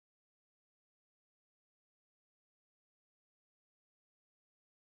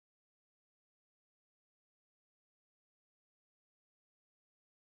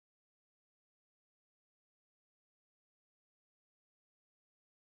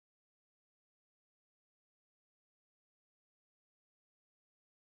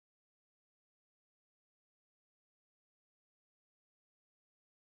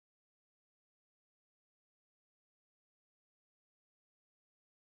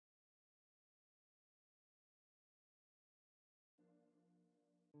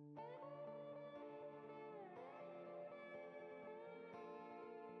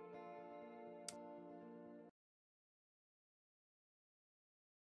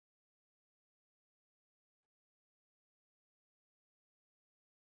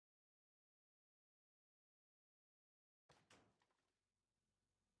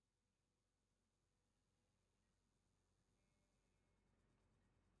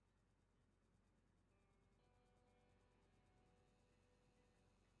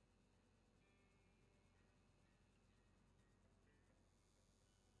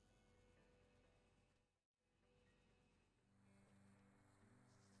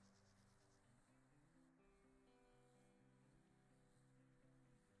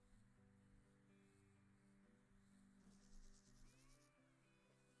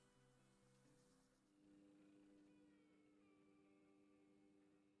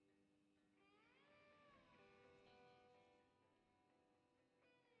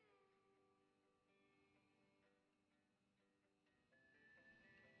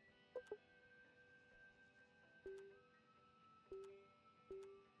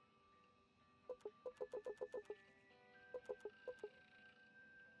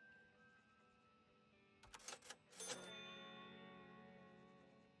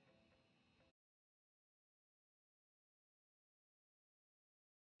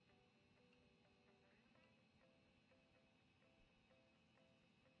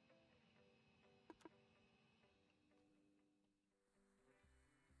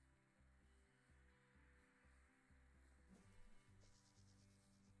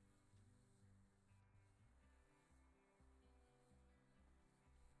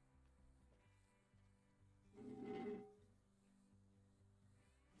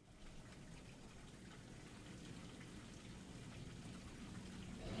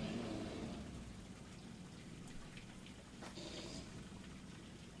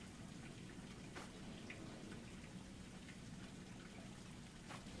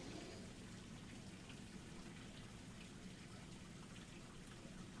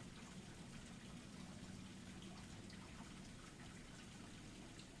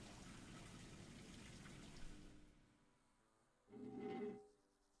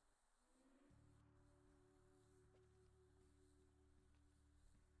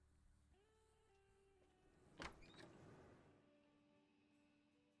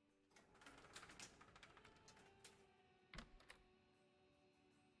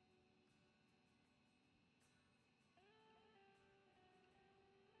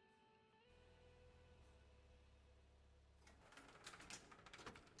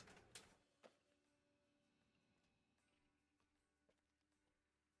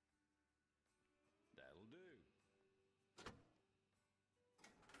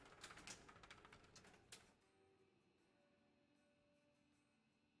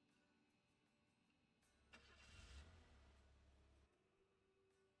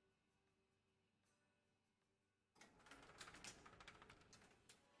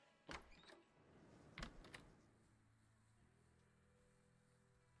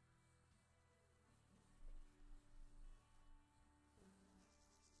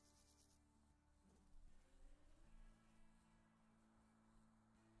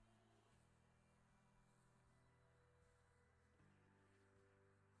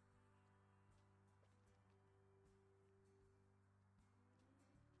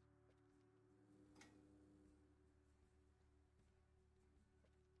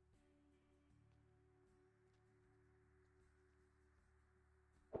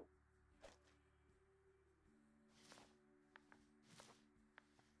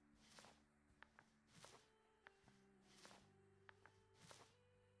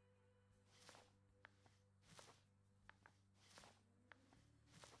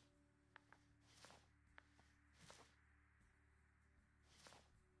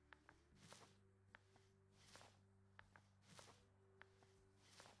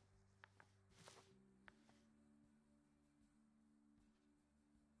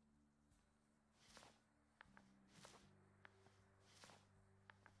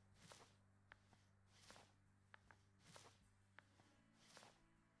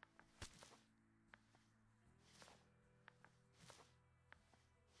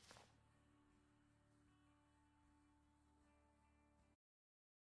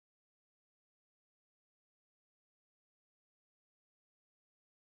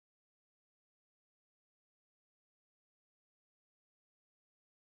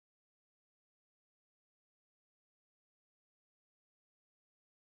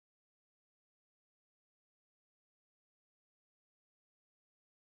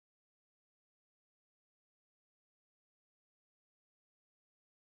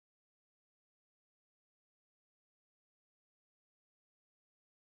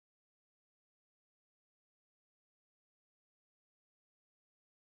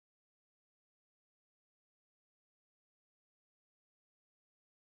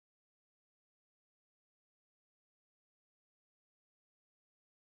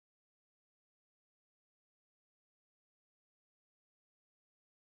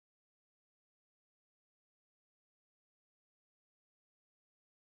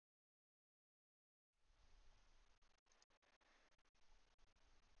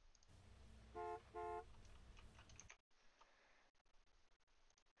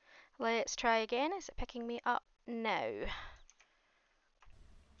Let's try again. Is it picking me up now?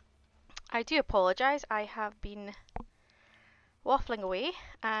 I do apologise. I have been waffling away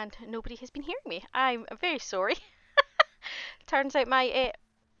and nobody has been hearing me. I'm very sorry. Turns out my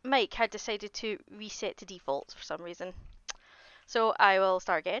mic had decided to reset to default for some reason. So I will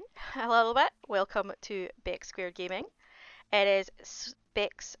start again a little bit. Welcome to Beck Square Gaming. It is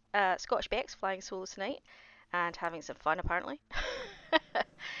Scottish Bex flying solo tonight and having some fun apparently.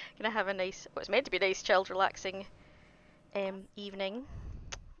 Gonna have a nice, well, it's meant to be a nice, chilled, relaxing evening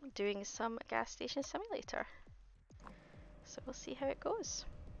doing some gas station simulator. So we'll see how it goes.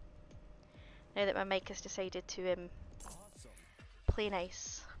 Now that my mic has decided to play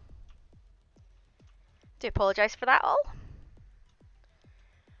nice. Do apologise for that all.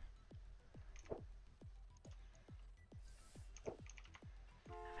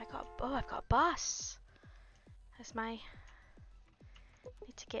 I've got a bus. That's my,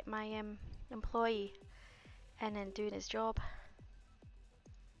 need to get my employee in and doing his job.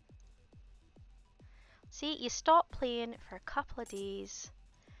 See, you stop playing for a couple of days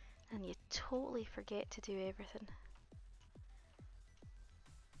and you totally forget to do everything.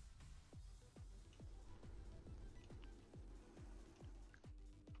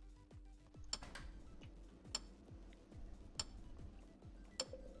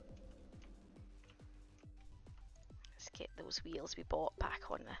 Let's get those wheels we bought back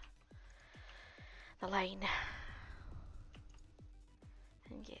on the line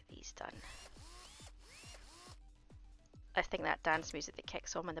and get these done. I think that dance music that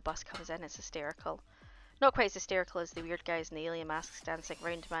kicks on when the bus comes in is hysterical. Not quite as hysterical as the weird guys in the alien masks dancing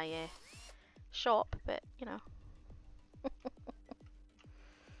around my shop, but you know.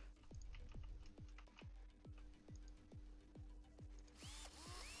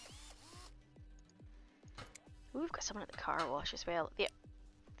 Ooh, we've got someone at the car wash as well. The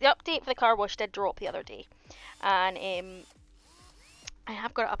update for the car wash did drop the other day, and I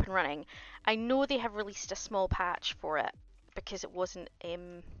have got it up and running. I know they have released a small patch for it because it wasn't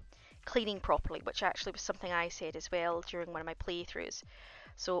cleaning properly, which actually was something I said as well during one of my playthroughs.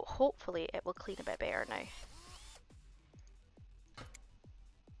 So hopefully it will clean a bit better now.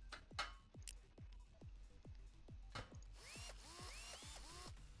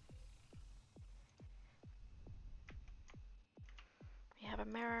 We have a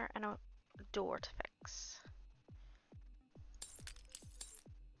mirror and a door to fix.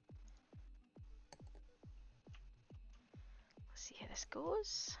 Let's see how this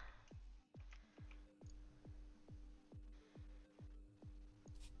goes.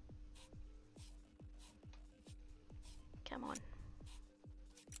 Come on.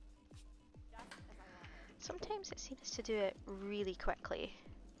 Sometimes it seems to do it really quickly,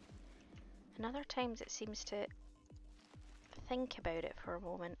 and other times it seems to think about it for a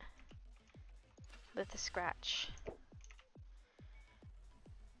moment with the scratch.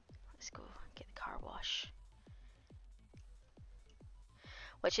 Let's go get the car wash,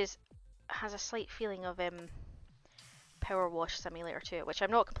 which has a slight feeling of Power Wash Simulator to it, which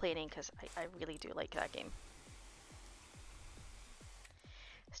I'm not complaining because I really do like that game.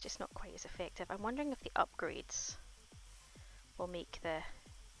 It's just not quite as effective. I'm wondering if the upgrades will make the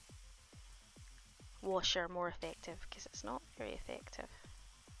washer more effective, because it's not very effective.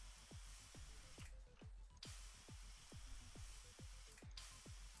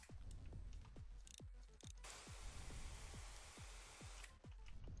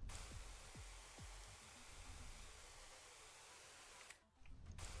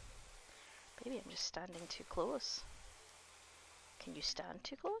 Maybe I'm just standing too close. Can you stand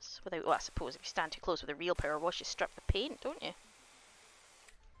too close? Without, well, I suppose if you stand too close with a real power wash, you strip the paint, don't you?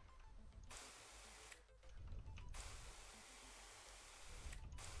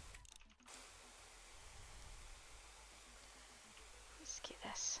 Let's get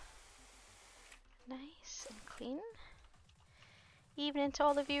this nice and clean. Evening to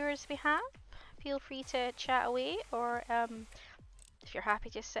all the viewers we have. Feel free to chat away, or if you're happy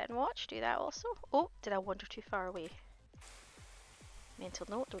just sit and watch, do that also. Oh, did I wander too far away? Mental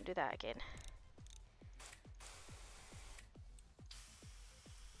note, don't do that again.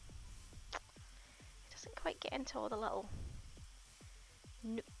 It doesn't quite get into all the little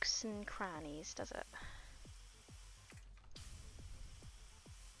nooks and crannies, does it?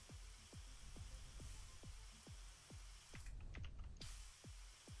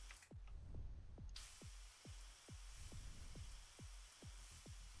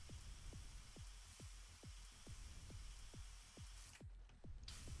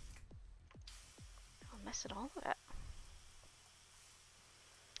 Missing all of it.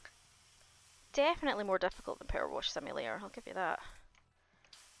 Definitely more difficult than Power Wash Simulator, I'll give you that.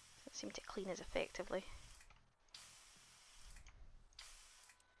 Doesn't seem to clean as effectively.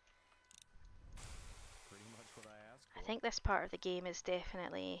 I think this part of the game is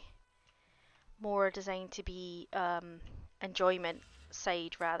definitely more designed to be enjoyment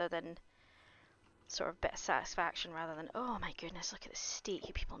side rather than sort of bit of satisfaction rather than, oh my goodness, look at the state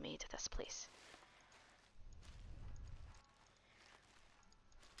you people made of this place.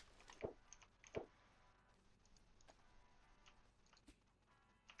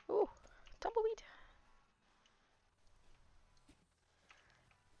 Oh, tumbleweed.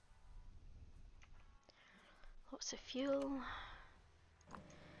 Lots of fuel.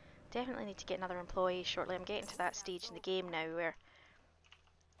 Definitely need to get another employee shortly. I'm getting to that stage in the game now where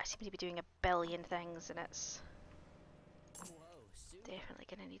I seem to be doing a billion things and it's definitely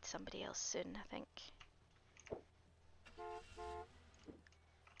going to need somebody else soon, I think.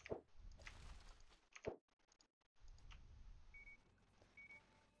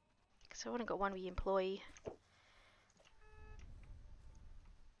 So I've only got one wee employee.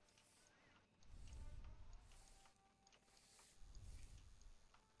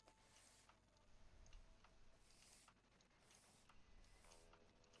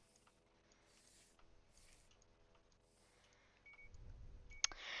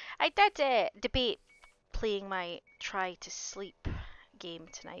 I did debate playing my try to sleep game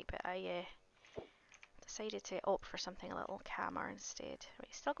tonight, but I decided to opt for something a little calmer instead.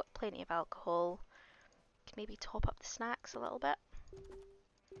 Right, still got plenty of alcohol. Can maybe top up the snacks a little bit.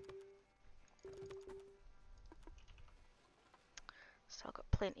 Still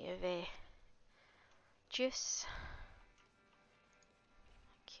got plenty of juice.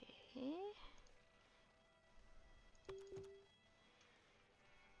 Okay.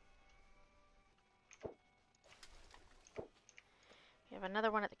 We have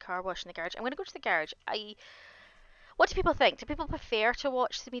another one at the car wash in the garage. I'm going to go to the garage. What do people think? Do people prefer to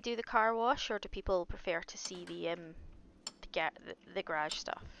watch me do the car wash, or do people prefer to see the garage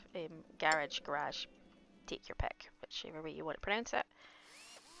stuff? Garage. Take your pick, whichever way you want to pronounce it,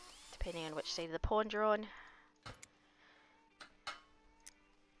 depending on which side of the pond you're on.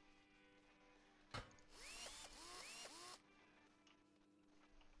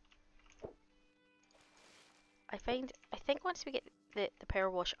 I think once we get the power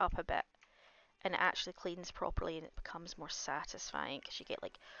wash up a bit and it actually cleans properly and it becomes more satisfying because you get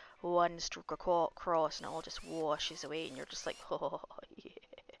like one stroke across and it all just washes away and you're just like, oh yeah.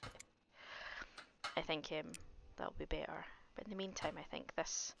 I think that'll be better. But in the meantime, I think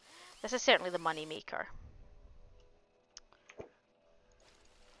this is certainly the money maker.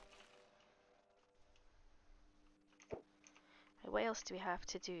 What else do we have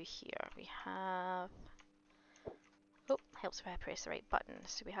to do here? We have... Oh, helps if I press the right button.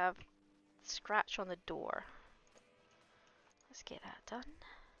 So we have scratch on the door. Let's get that done.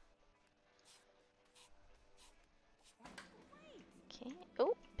 Okay.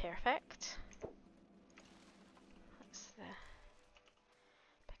 Oh, perfect. Let's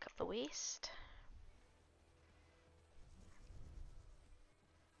pick up the waste.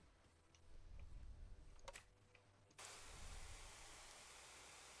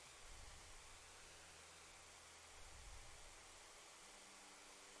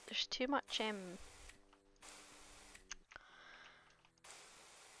 There's too much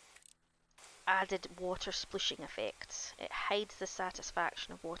added water splooshing effects. It hides the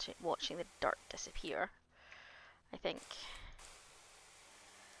satisfaction of watching the dirt disappear, I think.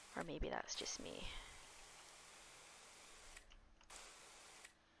 Or maybe that's just me.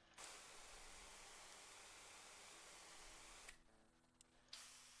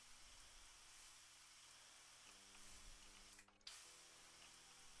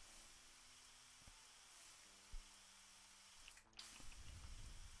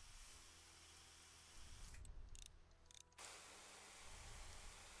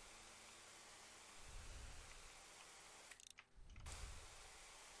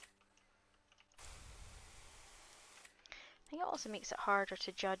 I think it also makes it harder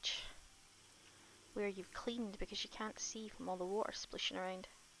to judge where you've cleaned because you can't see from all the water splishing around.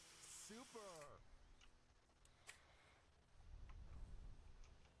 Super.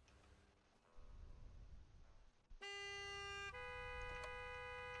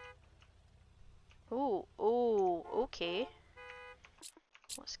 Oh, okay.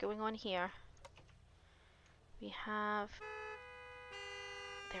 What's going on here? We have...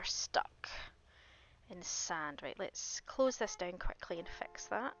 They're stuck in the sand. Right, let's close this down quickly and fix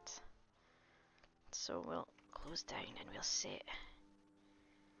that. So we'll close down and we'll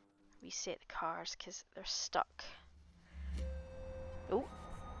reset the cars because they're stuck. Oh.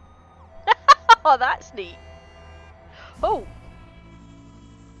 Oh, that's neat. Oh.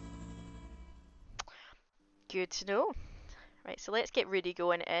 Good to know. Right, so let's get Rudy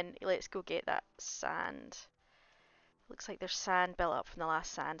going and let's go get that sand. Looks like there's sand built up from the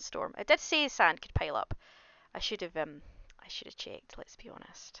last sandstorm. It did say sand could pile up. I should have checked, let's be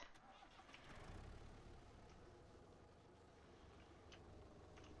honest.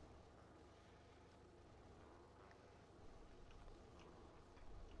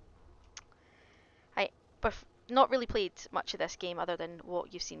 I've not really played much of this game other than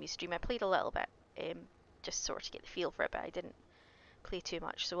what you've seen me stream. I played a little bit, just sort of to get the feel for it, but I didn't play too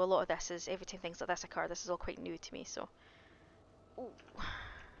much. So a lot of this is, every time things like this occur, this is all quite new to me, so. Ooh.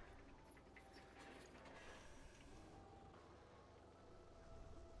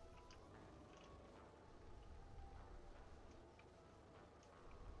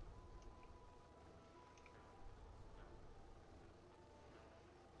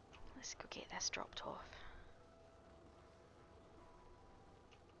 Let's go get this dropped off.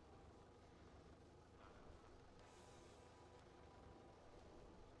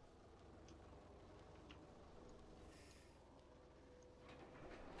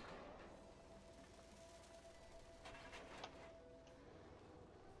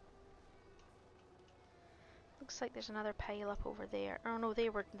 Looks like there's another pile up over there. Oh no,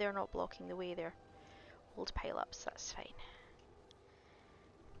 they're not blocking the way, they're old pile ups, that's fine.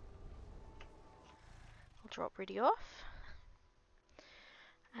 I'll drop Rudy off.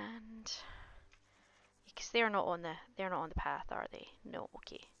 And because they're not on the path, are they? No,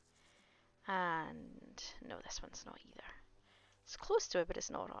 okay. And no, this one's not either. It's close to it, but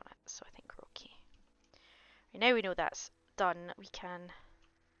it's not on it, so I think we're okay. Right, now we know that's done, we can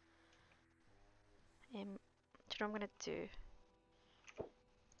do you know what I'm gonna do?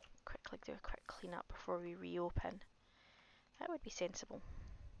 Do a quick clean up before we reopen. That would be sensible.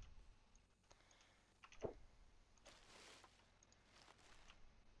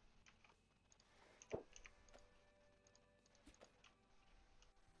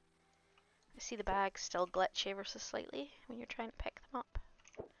 I see the bags still glitch ever so slightly when you're trying to pick them up.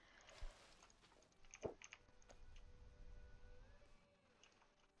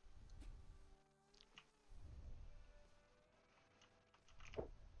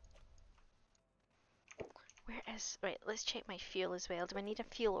 Where is... Right, let's check my fuel as well. Do I need a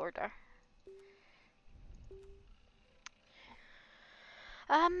fuel order?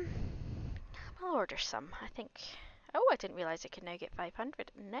 I'll order some, I think. Oh, I didn't realise I could now get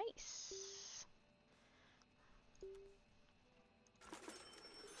 500. Nice!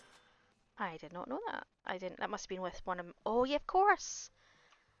 I did not know that. I didn't... That must have been with one of... Oh, yeah, of course!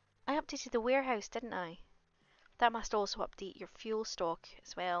 I updated the warehouse, didn't I? That must also update your fuel stock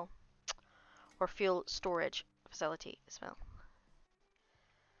as well. Or fuel storage facility as well.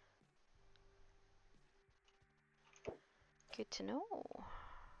 Good to know.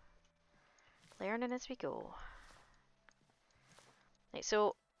 Learning as we go. Right,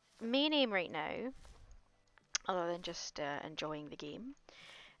 so main aim right now, other than just enjoying the game,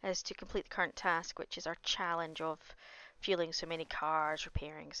 is to complete the current task, which is our challenge of fueling so many cars,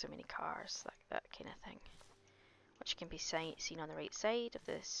 repairing so many cars, that kind of thing, which can be seen on the right side of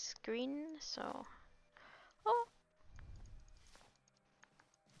the screen. So, oh,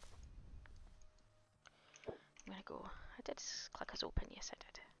 I'm gonna go. I did click us open. Yes, I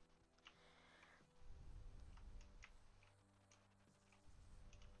did.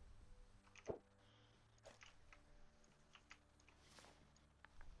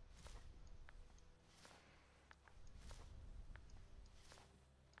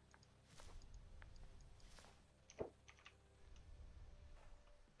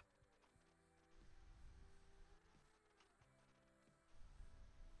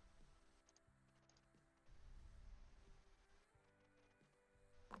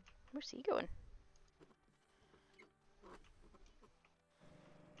 Where's he going?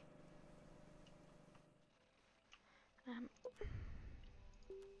 Um,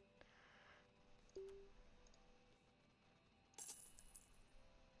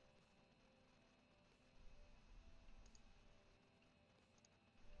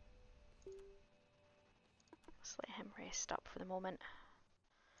 let's let him rest up for the moment.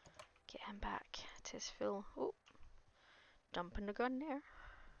 Get him back to his full. Oh, dumping the gun there.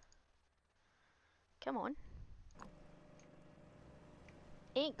 Come on.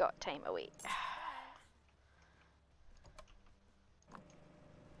 Ain't got time to wait.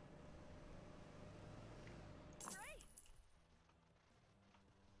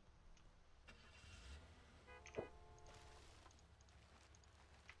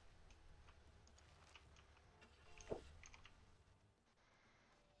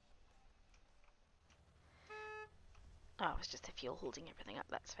 Oh, it was just the fuel holding everything up,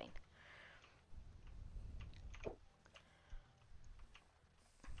 that's fine.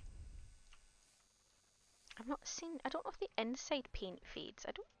 I've not seen, I don't know if the inside paint fades.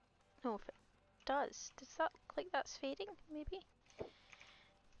 I don't know if it does. Does that look like that's fading, maybe?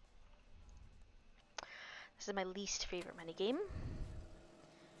 This is my least favourite minigame.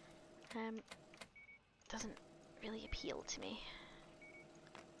 Doesn't really appeal to me.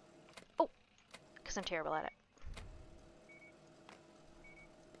 Oh! Because I'm terrible at it.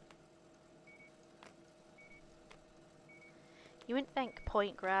 You wouldn't think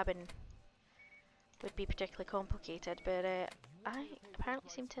point grabbing would be particularly complicated, but I apparently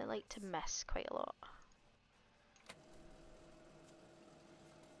seem to like to miss quite a lot.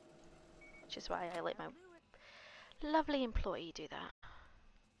 Which is why I let my lovely employee do that.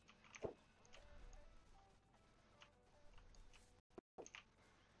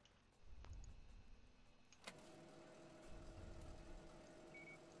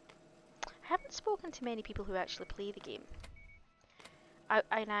 I haven't spoken to many people who actually play the game.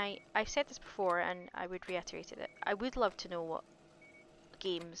 I've said this before and I would reiterate it. I would love to know what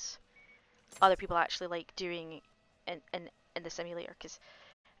games other people actually like doing in the simulator, because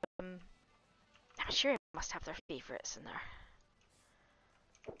I'm sure they must have their favourites and their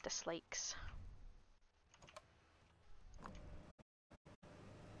dislikes.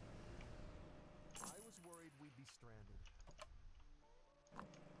 I was worried we'd be stranded.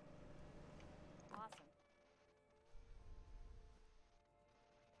 Awesome.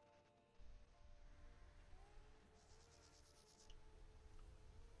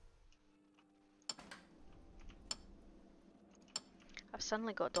 I've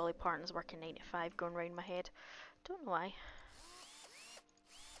suddenly got Dolly Parton's Working 9 to 5 going round my head. Don't know why.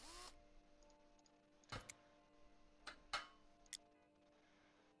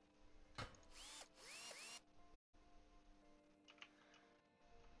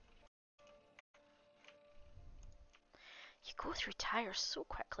 You go through tires so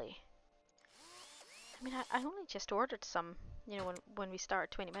quickly. I mean, I only just ordered some, you know, when we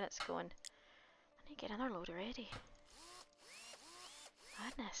started 20 minutes ago, and I need to get another load already.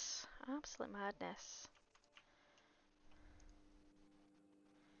 Madness. Absolute madness.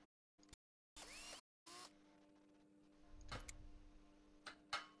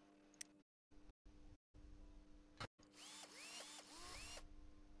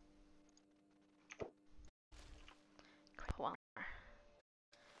 Well,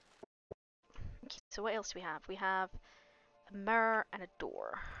 okay, so what else do we have? We have a mirror and a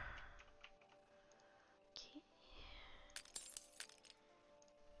door. Okay.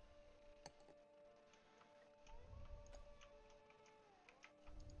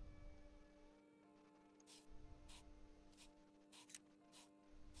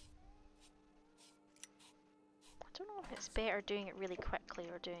 I don't know if it's better doing it really quickly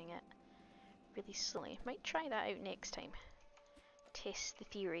or doing it really slowly. Might try that out next time. Test the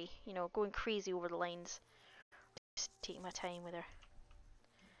theory, you know, going crazy over the lines. Just taking my time with her.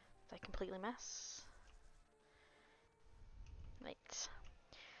 Did I completely miss? Right.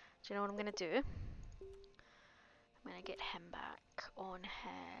 Do you know what I'm going to do? I'm going to get him back on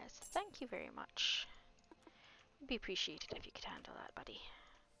his... Thank you very much. It'd be appreciated if you could handle that, buddy.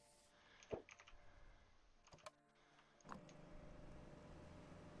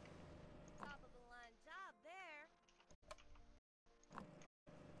 Top of the line job there.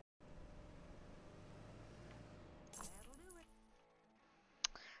 That'll do it.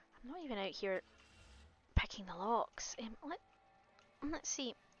 I'm not even out here picking the locks. Let's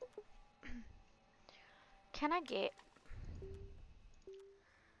see. Can I get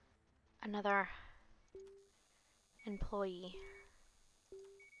another employee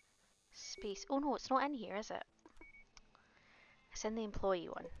space? Oh no, it's not in here, is it? It's in the employee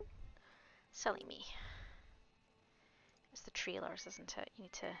one. Silly me. It's the trailers, isn't it? You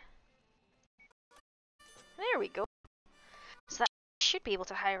need to... There we go. So that should be able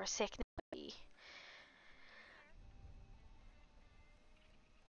to hire a second employee.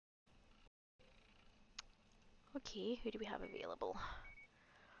 Okay, who do we have available?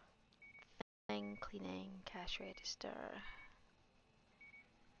 Cleaning, cash register.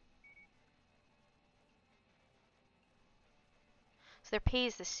 So their pay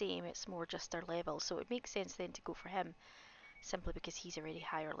is the same, it's more just their level, so it makes sense then to go for him, simply because he's already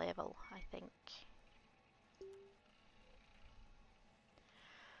higher level, I think.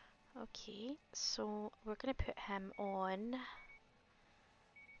 Okay, so we're going to put him on...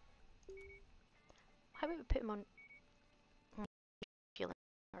 How about we put him on fueling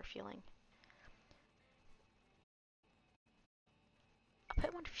or fueling? I'll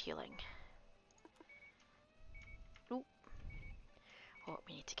put him on fueling. Ooh. Oh,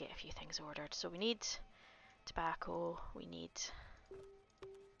 we need to get a few things ordered. So we need tobacco, we need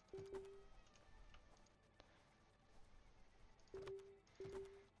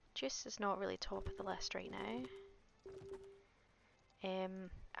Juice is not really top of the list right now.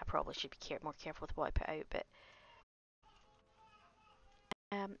 I probably should be more careful with what I put out, but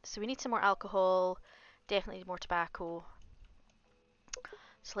so we need some more alcohol, definitely need more tobacco.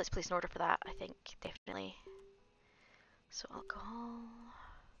 So let's place an order for that, I think, definitely. So alcohol,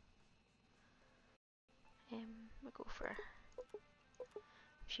 we'll go for a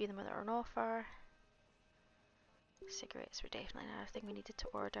few of them that are on offer. Cigarettes were definitely another thing we needed to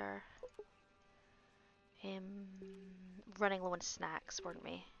order. Running low on snacks, weren't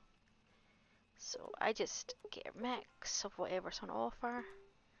we? So I just get a mix of whatever's on offer. And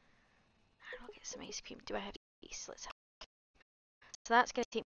I'll get some ice cream. Do I have space? Let's have. So that's going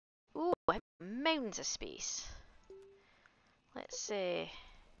to take. Ooh, I have mountains of space. Let's see.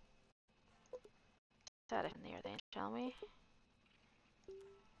 That in there then, shall we?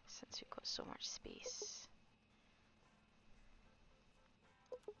 Since we've got so much space.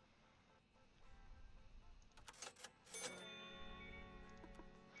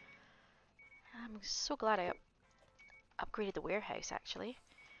 I'm so glad I upgraded the warehouse actually.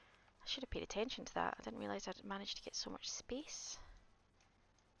 I should have paid attention to that. I didn't realise I'd managed to get so much space.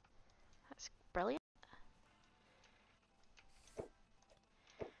 That's brilliant.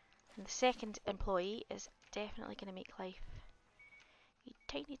 And the second employee is definitely going to make life a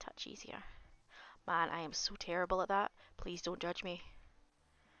tiny touch easier. Man, I am so terrible at that. Please don't judge me.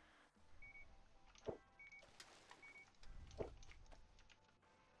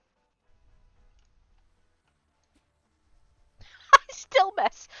 I still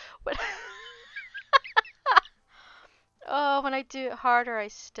miss. When oh, when I do it harder, I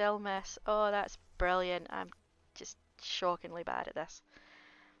still miss. Oh, that's brilliant. I'm just shockingly bad at this.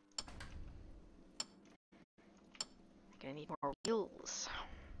 Gonna need more wheels.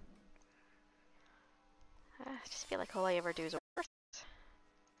 I just feel like all I ever do is worse.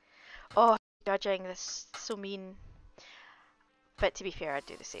 Oh, judging this so mean. But to be fair, I'd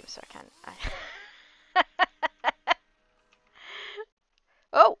do the same, so I can't.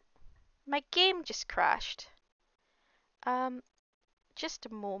 Oh, my game just crashed. Just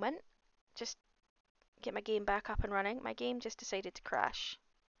a moment. Just get my game back up and running. My game just decided to crash.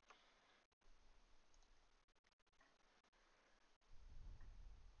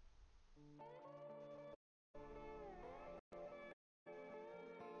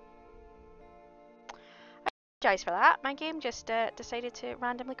 I apologize for that. My game just decided to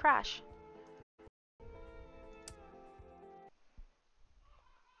randomly crash.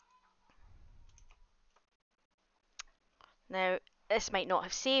 Now, this might not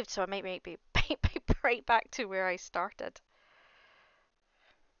have saved, so I might be right back to where I started.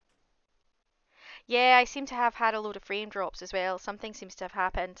 Yeah, I seem to have had a load of frame drops as well. Something seems to have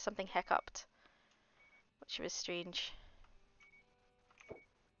happened. Something hiccuped, which was strange.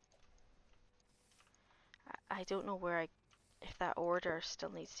 I don't know if that order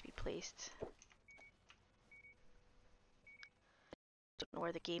still needs to be placed. Don't know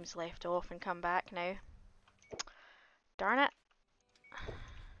where the game's left off and come back now. Darn it.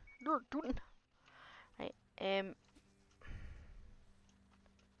 Right, waiting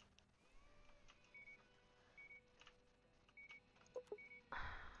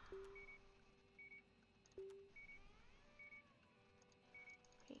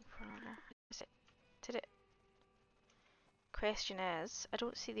for an order. Did it? Question is, I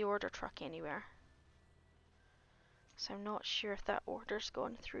don't see the order truck anywhere. So I'm not sure if that order's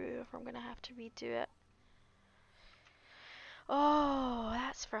gone through, or if I'm going to have to redo it. Oh,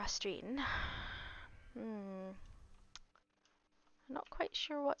 that's frustrating. I'm not quite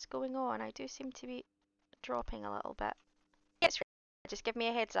sure what's going on. I do seem to be dropping a little bit. It's ready. Just give me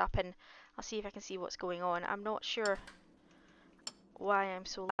a heads up and I'll see if I can see what's going on. I'm not sure why I'm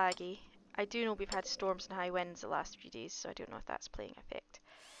so laggy. I do know we've had storms and high winds the last few days, so I don't know if that's playing effect.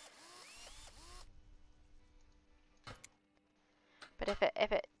 But if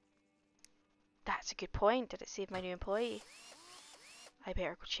it, that's a good point. Did it save my new employee? I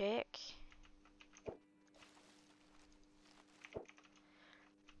better go check.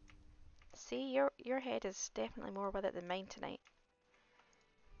 See, your head is definitely more with it than mine tonight.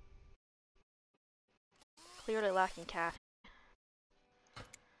 Clearly lacking caffeine.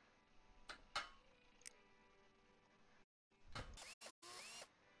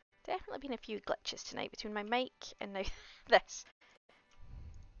 Definitely been a few glitches tonight between my mic and now this.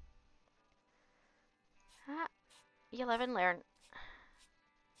 Ah, you live and learn.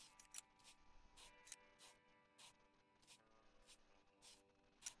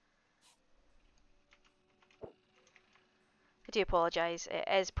 I do apologise. It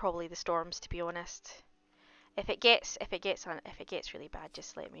is probably the storms, to be honest. If it gets really bad,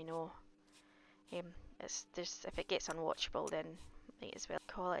 just let me know. If it gets unwatchable, then might as well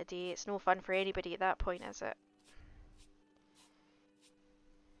call it a day. It's no fun for anybody at that point, is it?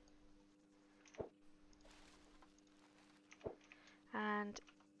 And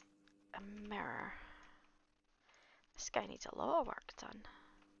a mirror. This guy needs a lot of work done.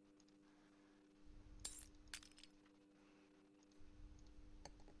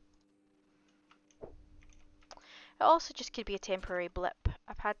 It also just could be a temporary blip.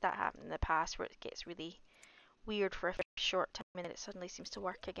 I've had that happen in the past where it gets really weird for a short time and then it suddenly seems to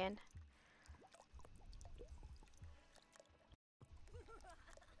work again.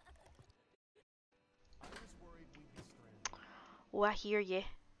 I was worried we'd be stranded. Oh, I hear you.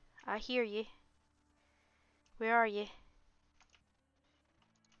 I hear you. Where are you?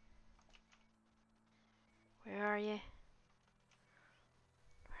 Where are you?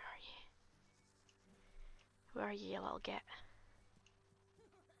 Where are you? Where are you, you little git?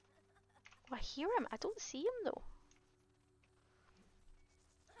 Oh, I hear him. I don't see him though.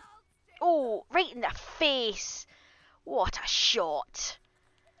 Oh, right in the face! What a shot!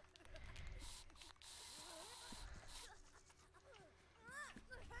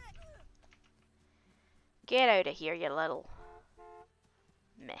 Get out of here, you little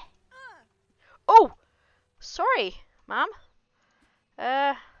meh. Oh! Sorry, ma'am.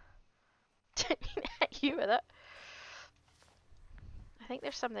 Didn't mean to hit you with it. I think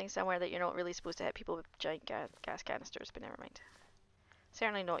there's something somewhere that you're not really supposed to hit people with giant gas canisters, but never mind.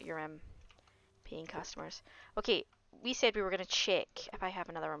 Certainly not your paying customers. Okay, we said we were going to check if I have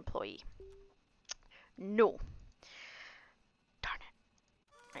another employee. No. Darn it.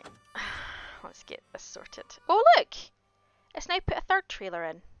 Right. Let's get this sorted. Oh, look! It's now put a third trailer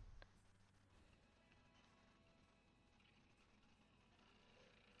in.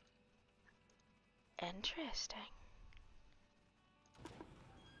 Interesting.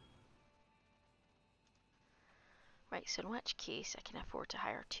 Right, so in which case I can afford to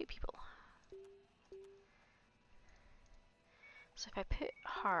hire 2 people. So if I put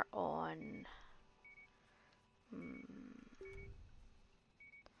her on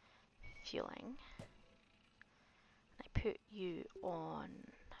fueling, I put you on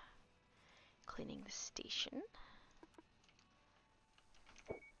cleaning the station,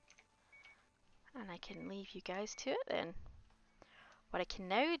 and I can leave you guys to it then. What I can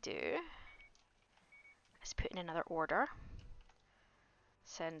now do is put in another order,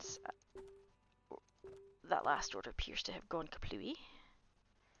 since that last order appears to have gone kaplooey.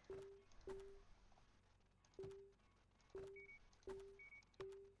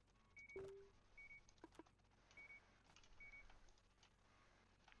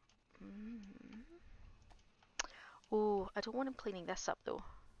 Oh, I don't want him cleaning this up though.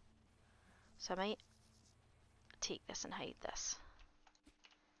 So I might take this and hide this.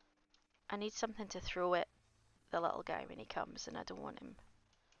 I need something to throw at the little guy when he comes, and I don't want him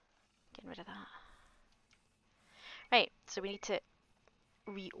getting rid of that. Right, so we need to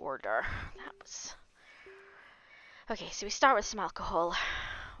reorder. That was... Okay, so we start with some alcohol.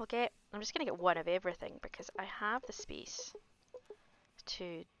 I'm just going to get one of everything because I have the space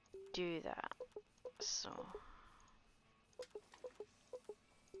to do that. So...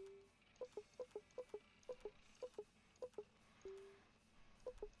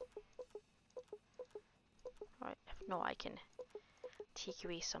 Right, if not, I can take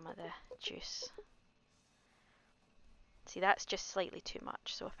away some of the juice. See, that's just slightly too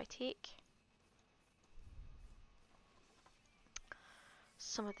much. So if I take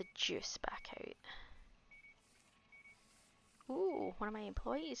some of the juice back out. Ooh, one of my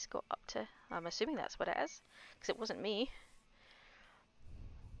employees got up to... I'm assuming that's what it is, because it wasn't me.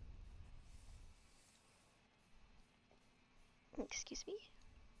 Excuse me.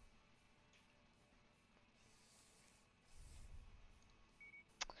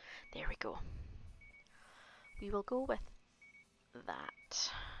 There we go. We will go with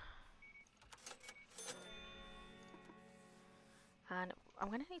that. And I'm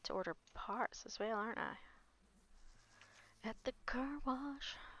going to need to order parts as well, aren't I? At the car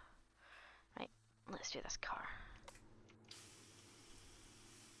wash. Right, let's do this car.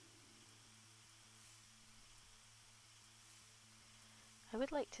 I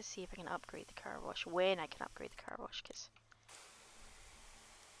would like to see if I can upgrade the car wash, when I can upgrade the car wash, because...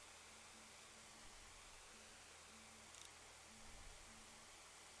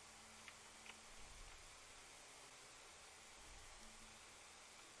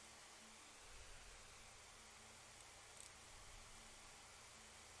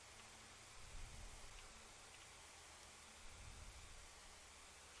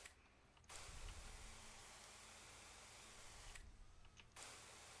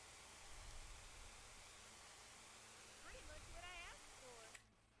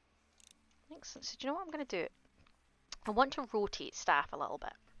 things. So do you know what I'm going to do? I want to rotate staff a little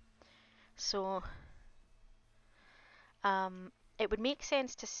bit. So it would make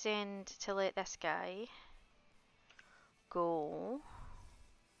sense to let this guy go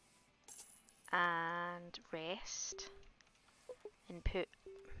and rest and put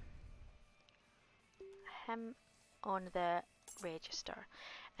him on the register.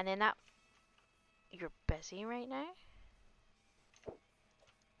 And then that, you're busy right now?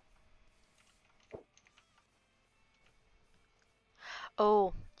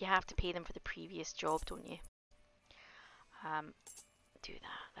 Oh, you have to pay them for the previous job, don't you? Do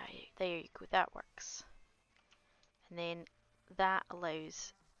that. There you go. That works. And then that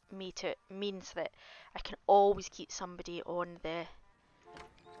allows me to, means that I can always keep somebody on the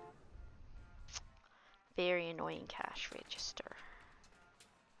very annoying cash register.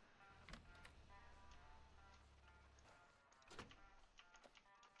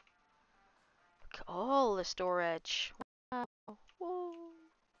 Look at all the storage. Wow. Whoa.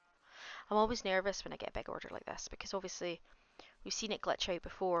 I'm always nervous when I get a big order like this because obviously we've seen it glitch out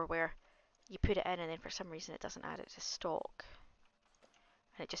before where you put it in and then for some reason it doesn't add it to stock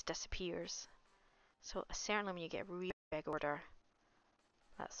and it just disappears. So certainly when you get a really big order,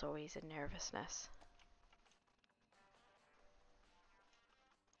 that's always a nervousness.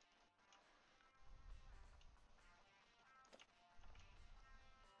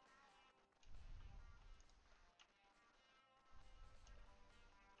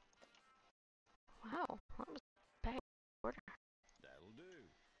 Wow, that was a big order. That'll do.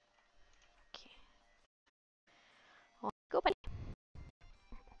 Okay. Well, go buddy.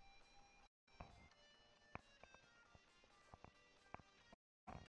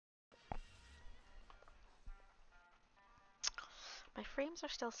 My frames are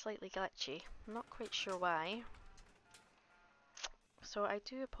still slightly glitchy. I'm not quite sure why. So I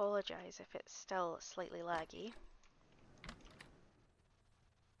do apologise if it's still slightly laggy.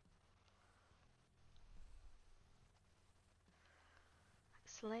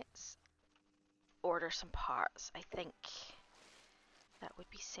 So let's order some parts. I think that would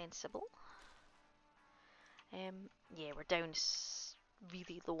be sensible. Yeah, we're down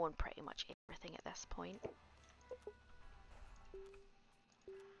really low on pretty much everything at this point.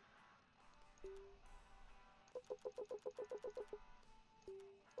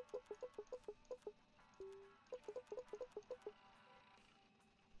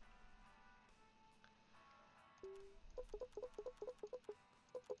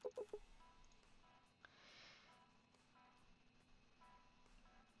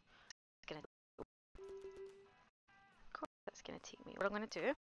 Gonna, of course that's going to take me. What I'm going to do,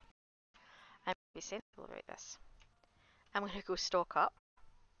 I'm going to be sensible about this. I'm going to go stock up,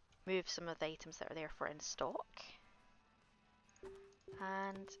 move some of the items that are there for in stock,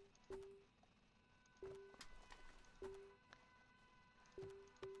 and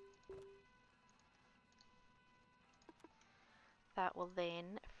that will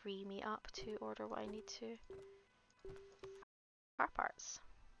then free me up to order what I need to car parts.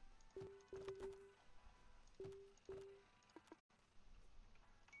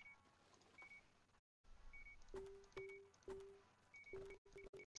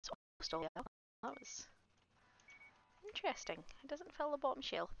 So almost all well. That was interesting. It doesn't fill the bottom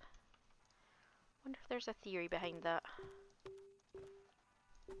shelf. Wonder if there's a theory behind that.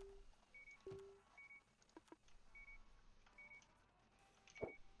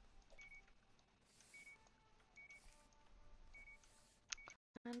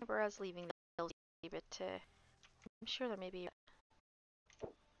 And whereas leaving the LD, but I'm sure there may be.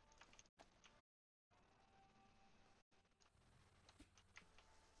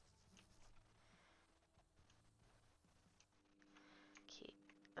 Okay,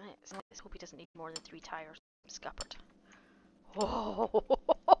 let's hope he doesn't need more than 3 tires. Scuppered. Oh,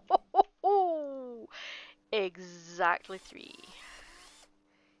 exactly 3.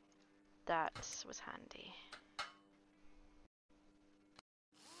 That was handy.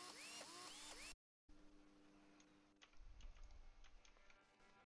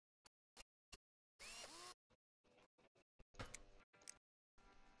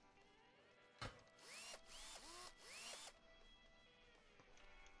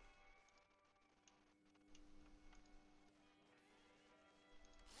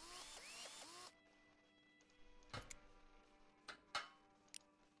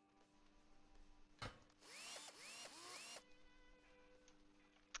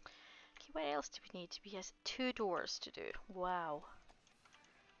 Okay, what else do we need? We have 2 doors to do. Wow.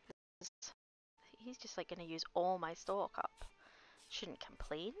 He's just like going to use all my stock up. Shouldn't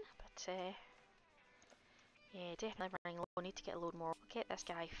complain, but Yeah, definitely running low. Need to get a load more. We'll get this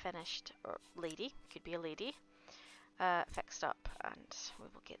guy finished, or lady, could be a lady, fixed up, and we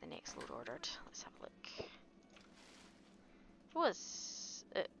will get the next load ordered. Let's have a look. Was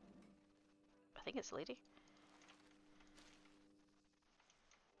it? I think it's a lady.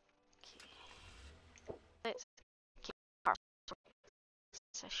 Okay. Let's keep our.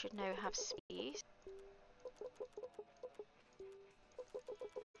 I should now have space.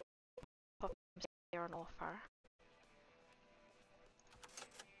 Pop there on offer.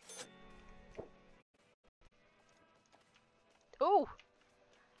 Oh,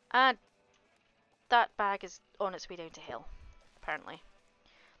 and that bag is on its way down to hell. Apparently,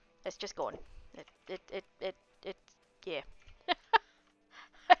 it's just gone. It. Yeah,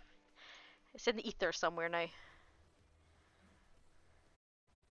 it's in the ether somewhere now.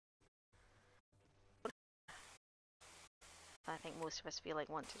 I think most of us feel like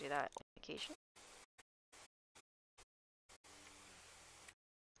want to do that on occasion.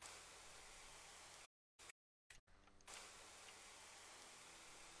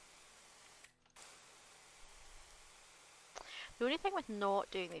 The only thing with not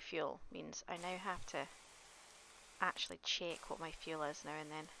doing the fuel means I now have to actually check what my fuel is now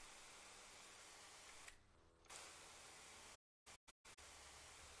and then.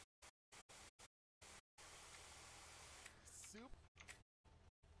 Soup.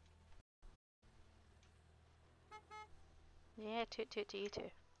 Yeah, toot toot to you too.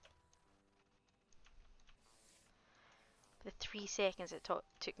 The 3 seconds it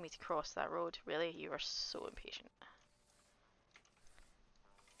took me to cross that road, really, you are so impatient.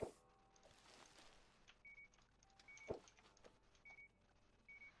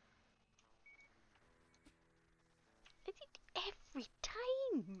 I think every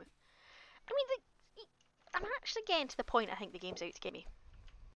time. I mean, I'm actually getting to the point I think the game's out to get me.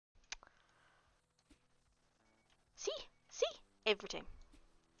 See? See? Every time.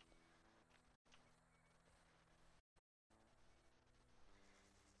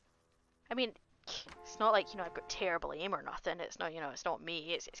 I mean, it's not like, I've got terrible aim or nothing. It's not, it's not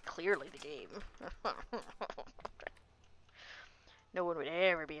me. It's clearly the game. No one would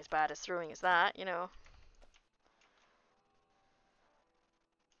ever be as bad as throwing as that.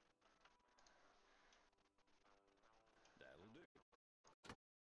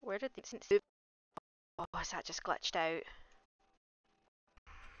 Where did the distance move? Oh, is that just glitched out?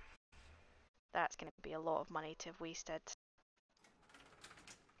 That's going to be a lot of money to have wasted.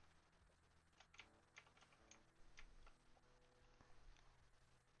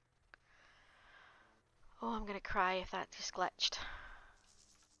 Oh, I'm going to cry if that just glitched.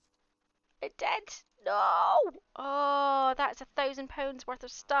 It did! No! Oh, that's £1,000 worth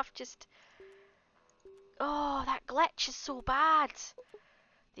of stuff just... Oh, that glitch is so bad.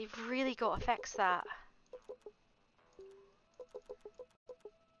 They've really got to fix that.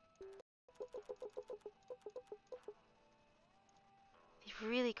 They've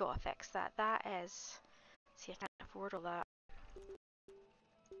really got to fix that. That is... See, I can't afford all that.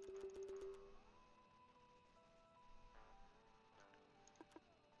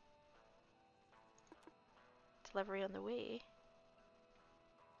 Delivery on the way.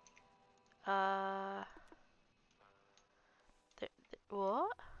 Uh...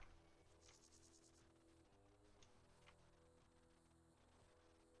 What?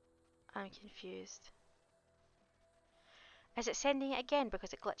 I'm confused. Is it sending it again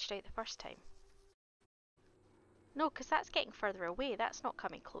because it glitched out the first time? No, because that's getting further away. That's not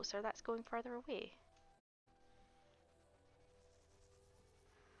coming closer. That's going further away.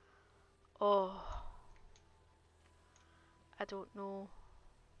 Oh. I don't know.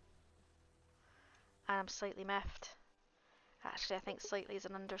 And I'm slightly miffed. Actually, I think slightly is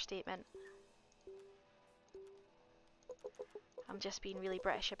an understatement. I'm just being really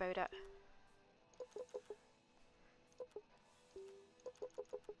British about it.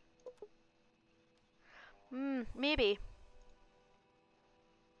 Maybe.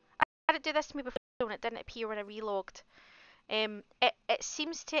 I had it do this to me before and it didn't appear when I relogged. It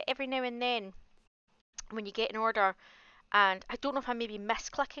seems to every now and then when you get an order, and I don't know if I'm maybe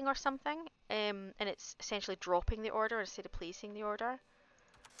misclicking or something, and it's essentially dropping the order instead of placing the order.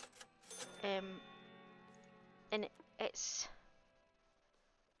 And it's...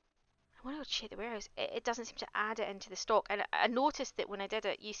 I want to check the warehouse. It doesn't seem to add it into the stock, and I noticed that when I did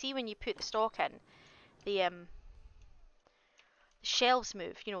it, you see when you put the stock in, the shelves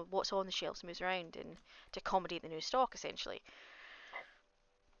move. What's on the shelves moves around and to accommodate the new stock essentially.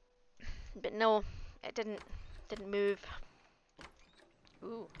 But no, it didn't move.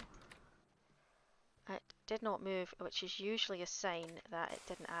 Ooh. It did not move, which is usually a sign that it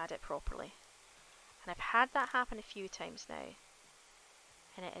didn't add it properly. And I've had that happen a few times now.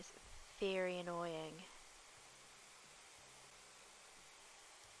 And it is very annoying.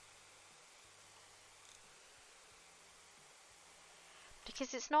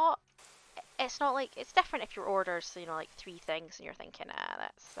 Because it's not like, it's different if your orders, you know, like 3 things and you're thinking,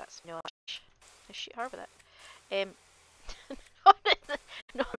 that's no much. I shoot her with it.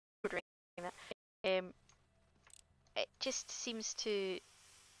 Not ordering that. It just seems to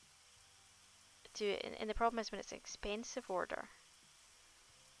do it, and the problem is when it's an expensive order.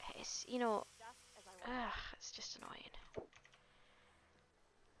 It's, you know, it's just annoying.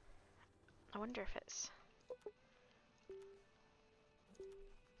 I wonder if it's...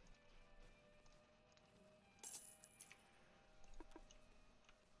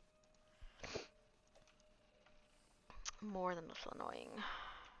 more than a little annoying.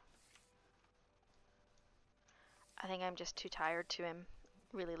 I think I'm just too tired to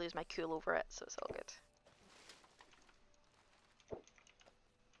really lose my cool over it, so it's all good.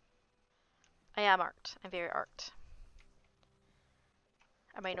 I am arced. I'm very arced.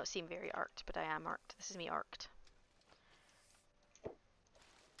 I might not seem very arced, but I am arced. This is me arced.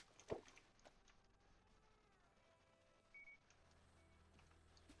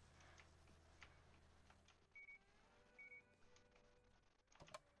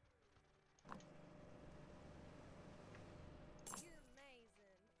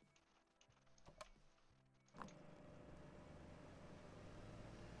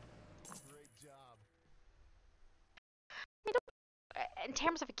 Great job. In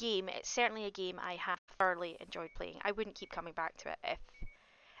terms of a game, it's certainly a game I have thoroughly enjoyed playing. I wouldn't keep coming back to it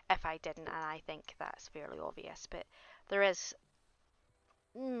if I didn't, and I think that's fairly obvious. But there is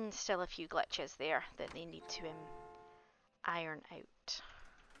still a few glitches there that they need to iron out.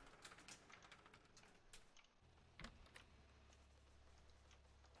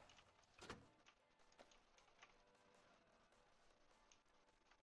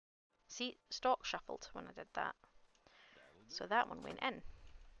 See, stock shuffled when I did that, so that one went in.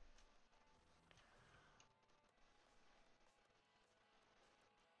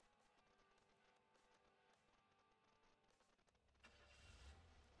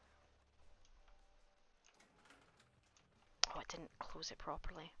 Oh, it didn't close it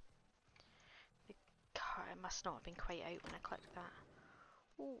properly. The car, it must not have been quite out when I clicked that.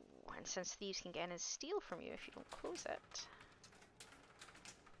 Ooh, and since thieves can get in and steal from you if you don't close it.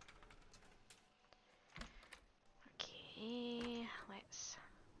 Okay, let's...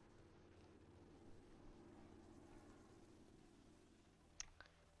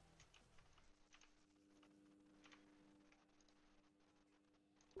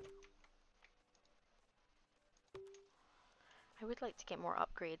 I would like to get more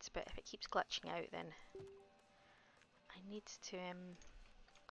upgrades, but if it keeps glitching out, then I need to, I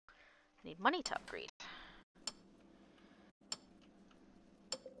need money to upgrade.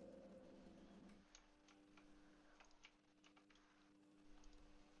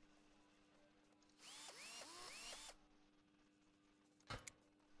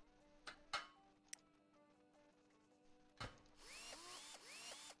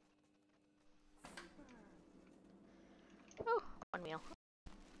 Oh, 1 meal.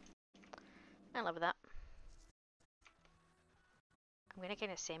 I love that. I'm gonna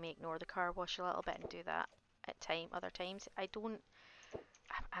kind of semi-ignore the car wash a little bit and do that at other times. I don't...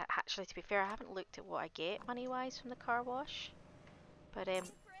 actually, to be fair, I haven't looked at what I get money-wise from the car wash. But I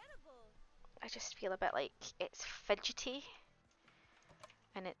just feel a bit like it's fidgety.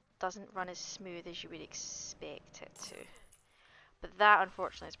 And it doesn't run as smooth as you would expect it to. But that,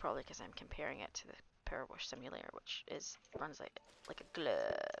 unfortunately, is probably because I'm comparing it to the Power Wash Simulator, which runs like a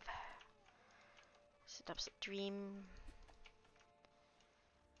glove. It's an absolute dream.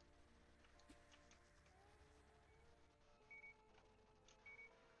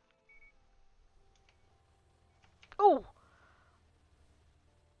 Oh!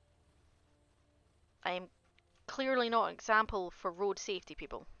 I am clearly not an example for road safety,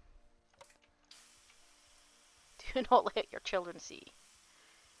 people. Do not let your children see.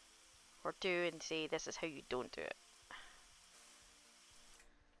 Or do and say, this is how you don't do it.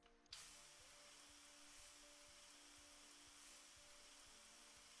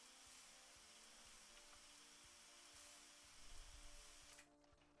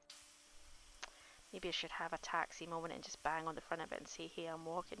 Maybe I should have a taxi moment and just bang on the front of it and say, hey, I'm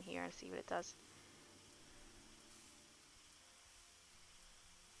walking here, and see what it does.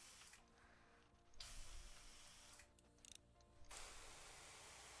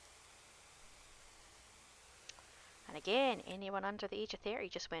 And again, anyone under the age of 30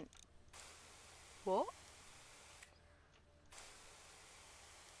 just went, what?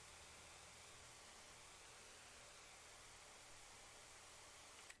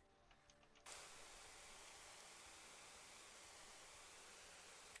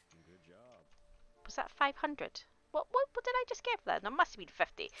 Was that 500? What did I just get for that? That must have been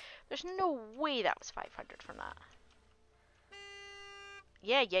 50. There's no way that was 500 from that.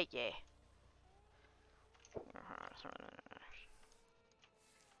 Yeah, yeah, yeah.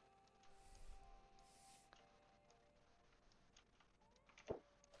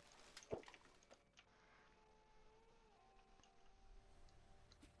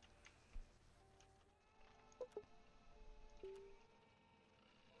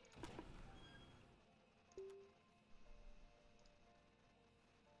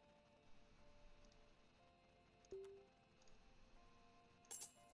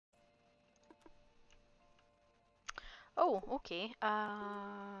 Oh, okay.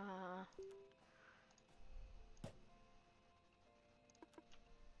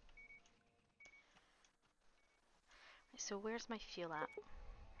 So where's my fuel at?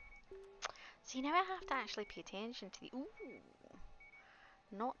 See, now I have to actually pay attention to the... Ooh!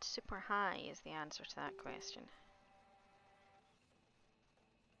 Not super high is the answer to that question.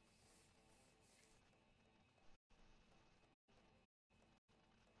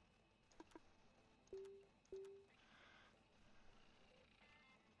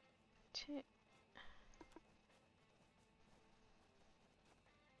 Two.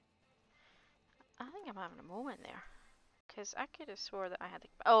 I think I'm having a moment there. Because I could have swore that I had the...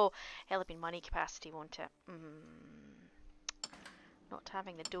 Oh, it'll be money capacity, won't it? Not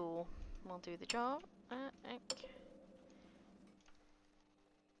having the dough will do the job. Okay.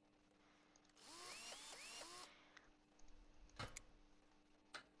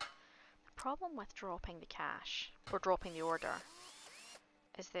 The problem with dropping the cash, or dropping the order,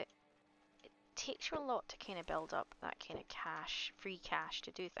 is that it takes you a lot to kind of build up that kind of cash, free cash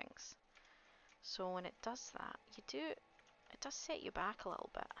to do things. So when it does that, it does set you back a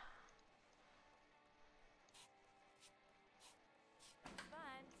little bit.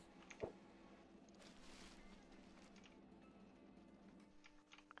 Fun.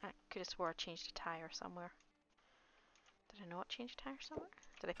 I could have swore I changed a tire somewhere. Did I not change a tire somewhere?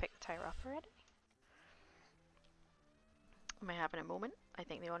 Did I pick the tire up already? Am I having a moment? I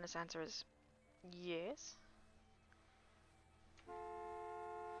think the honest answer is yes.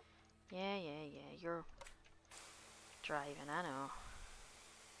 Yeah, you're driving, I know.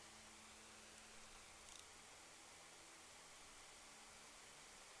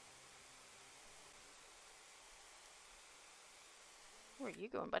 Where are you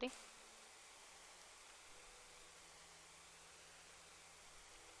going, buddy?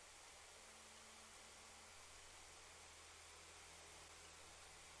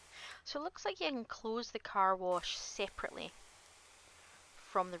 So it looks like you can close the car wash separately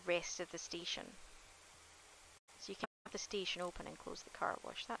from the rest of the station. So you can have the station open and close the car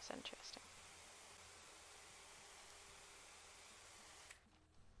wash. That's interesting.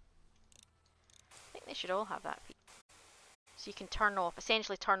 I think they should all have that feature. So you can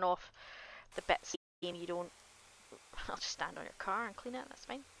essentially turn off the bits of the game you don't... I'll just stand on your car and clean it, that's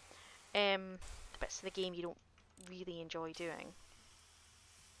fine. The bits of the game you don't really enjoy doing.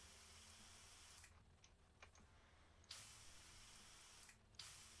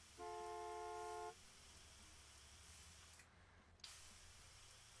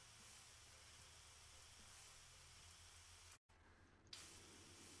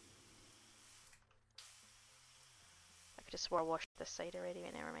 I could have swore I washed this side already,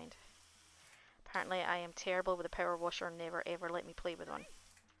 but never mind. Apparently I am terrible with a power washer and never ever let me play with one.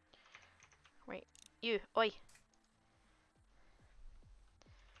 Right, you, oi!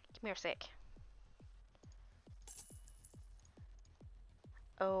 Come here a sec.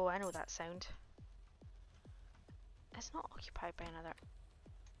 Oh, I know that sound. It's not occupied by another...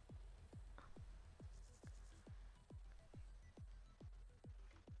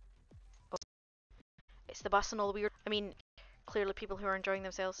 Oh, it's the bus and all the weird... I mean, clearly people who are enjoying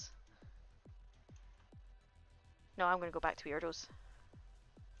themselves. No, I'm gonna go back to weirdos.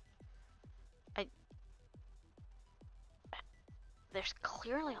 There's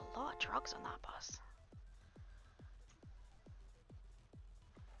clearly a lot of drugs on that bus.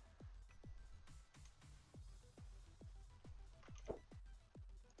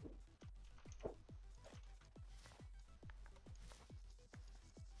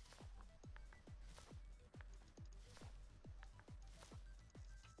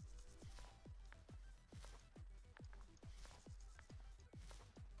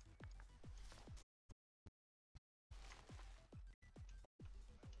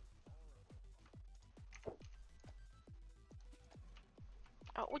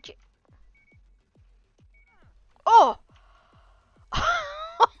 Oh, would you... Oh!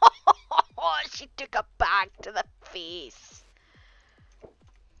 She took a bag to the face.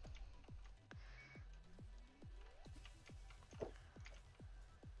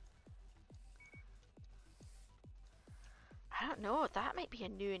 No, that might be a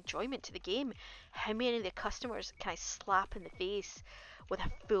new enjoyment to the game. How many of the customers can I slap in the face with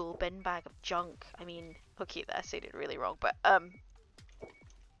a full bin bag of junk? I mean, okay, that sounded really wrong, but that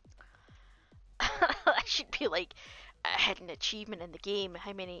should be like a hidden achievement in the game.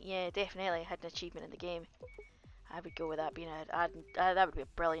 How many? Yeah, definitely a hidden achievement in the game. I would go with that being that would be a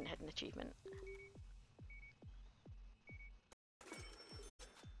brilliant hidden achievement.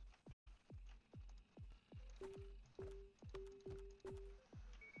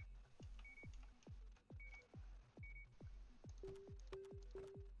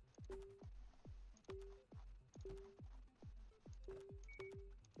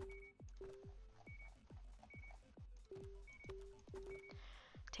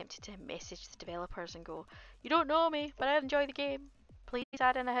 Tempted to message the developers and go, "You don't know me, but I enjoy the game. Please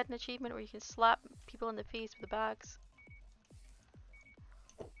add in a hidden achievement where you can slap people in the face with the bags."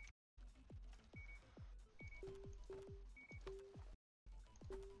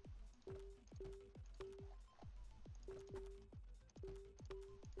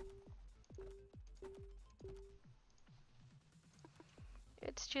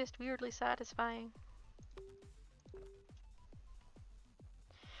 It's just weirdly satisfying.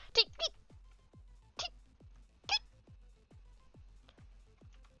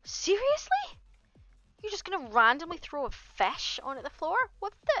 Seriously? You're just gonna randomly throw a fish onto the floor?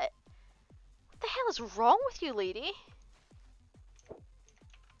 What the hell is wrong with you, lady?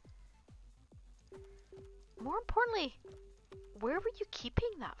 More importantly, where were you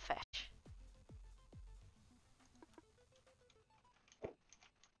keeping that fish?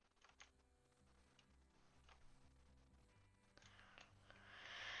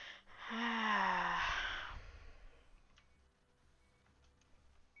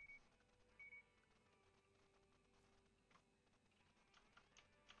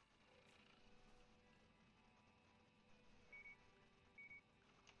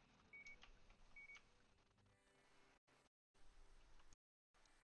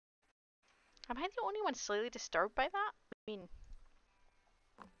 Am I the only one slightly disturbed by that? I mean,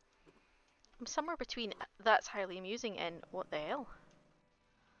 I'm somewhere between that's highly amusing and what the hell?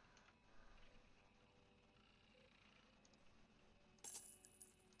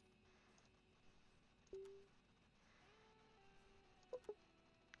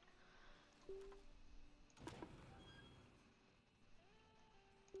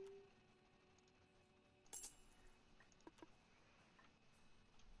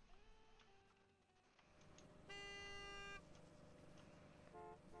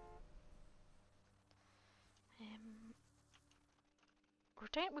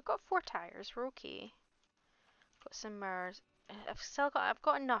 We've got 4 tires, we're okay. Got some mirrors. I've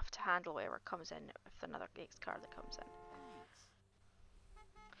got enough to handle whatever comes in if another next car that comes in.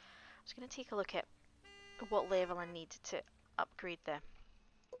 I'm just gonna take a look at what level I need to upgrade the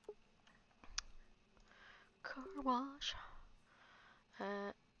car wash.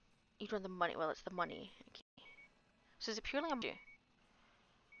 You run the money. Well, it's the money. Okay. So is it purely on you?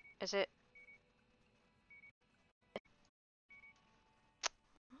 Is it?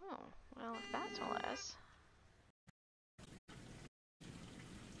 Oh, well, if that's all it is.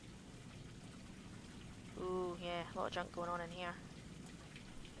 Ooh, yeah, a lot of junk going on in here.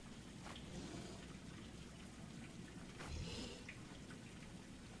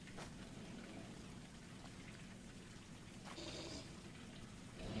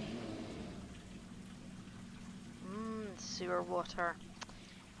 Sewer water.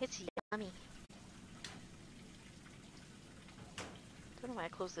 It's yummy. Don't know why I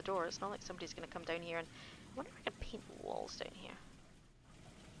closed the door. It's not like somebody's gonna come down here and... I wonder if I can paint the walls down here.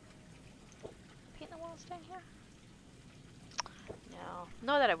 Paint the walls down here? No.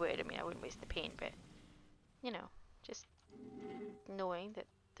 Not that I would. I mean, I wouldn't waste the paint, but... You know, just knowing that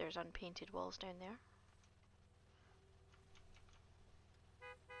there's unpainted walls down there.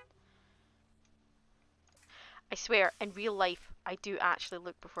 I swear, in real life, I do actually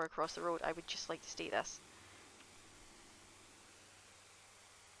look before I cross the road. I would just like to state this.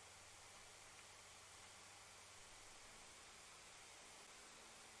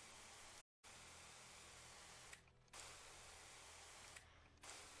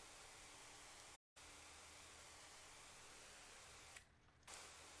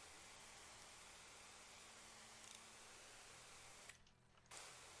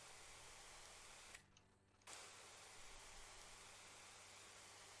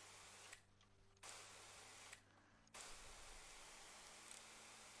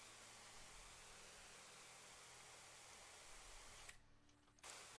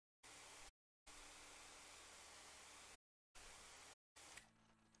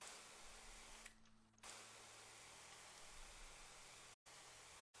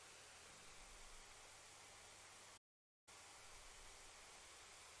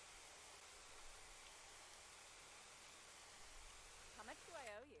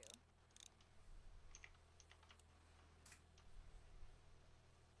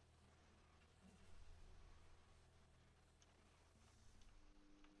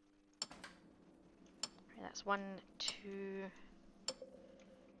 That's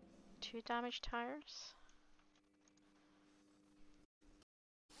two damaged tires.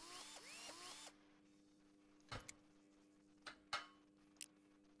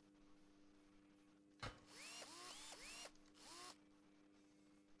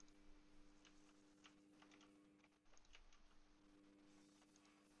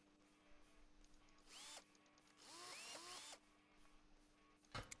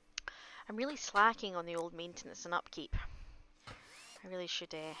 I'm really slacking on the old maintenance and upkeep. I really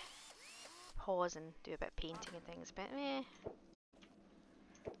should pause and do a bit of painting and things, but eh.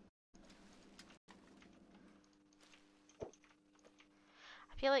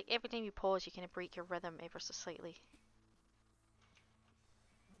 I feel like every time you pause, you kind of break your rhythm ever so slightly.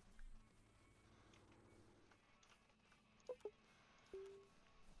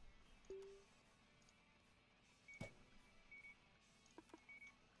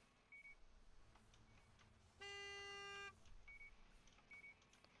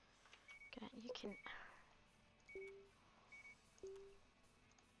 You can.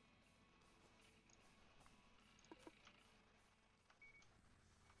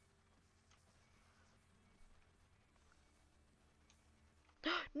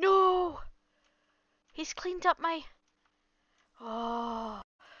 No! He's cleaned up my. Oh.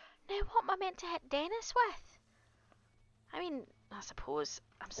 Now what am I meant to hit Dennis with? I mean, I suppose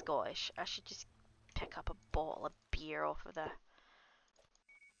I'm Scottish. I should just pick up a bottle of beer off of the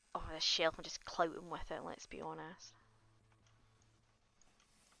shelf and just clout him with it, let's be honest.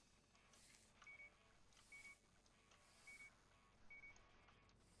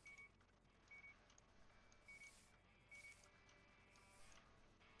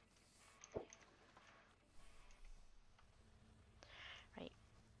 Right.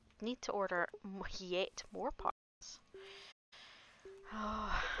 Need to order yet more parts.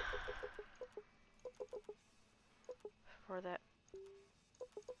 Oh. For the.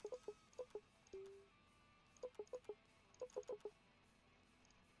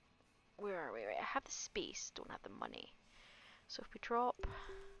 Where are we? Right, I have the space, don't have the money. So if we drop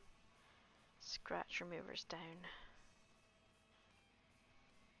scratch removers down.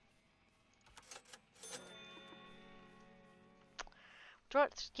 Drop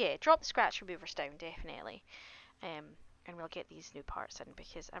the scratch removers down, definitely. And we'll get these new parts in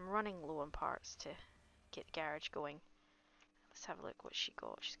because I'm running low on parts to get the garage going. Let's have a look what she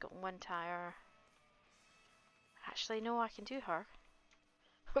got. She's got one tire. Actually, no, I can do her.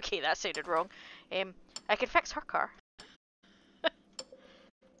 Okay, that sounded wrong. I can fix her car. And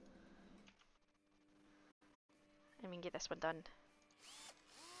we can get this one done.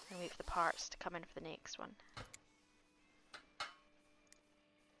 And wait for the parts to come in for the next one.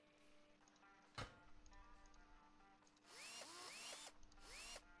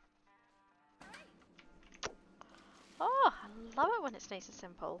 Oh, I love it when it's nice and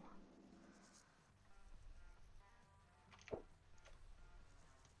simple.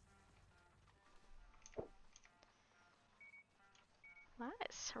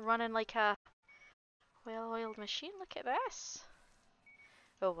 That's running like a well-oiled machine. Look at this.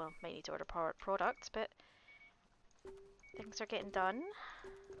 Oh well, might need to order products, but things are getting done.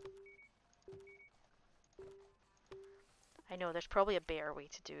 I know there's probably a better way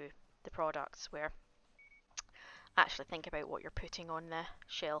to do the products where actually think about what you're putting on the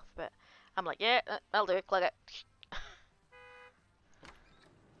shelf, but I'm like, yeah, I'll do it, click it.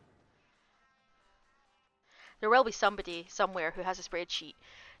 There will be somebody somewhere who has a spreadsheet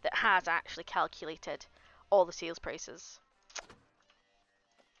that has actually calculated all the sales prices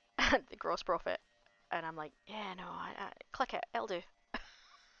and the gross profit. And I'm like, yeah, no, I click it, it'll do.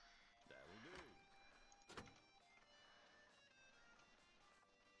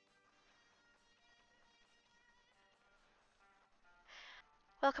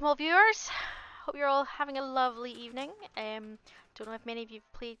 Welcome all viewers. Hope you're all having a lovely evening. Don't know if many of you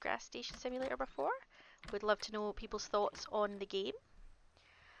have played Grass Station Simulator before. Would love to know people's thoughts on the game,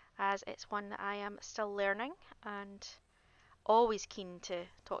 as it's one that I am still learning and always keen to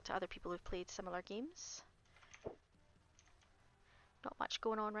talk to other people who've played similar games. Not much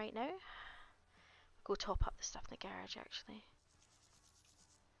going on right now. Go top up the stuff in the garage actually.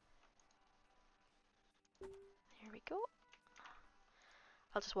 There we go.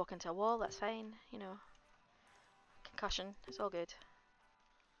 I'll just walk into a wall, that's fine, you know. Concussion, it's all good.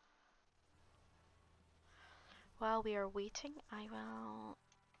 While we are waiting, I will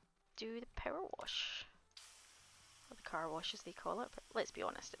do the power wash. Or the car wash as they call it, but let's be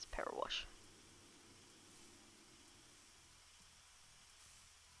honest, it's power wash.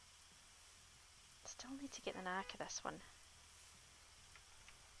 Still need to get the knack of this one.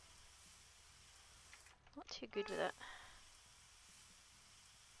 Not too good with it.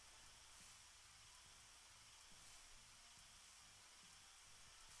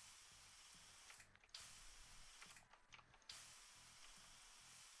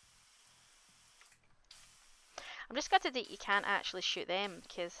 I'm just gutted that you can't actually shoot them,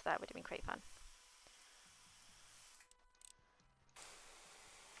 because that would have been quite fun.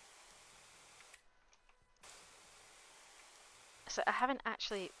 So I haven't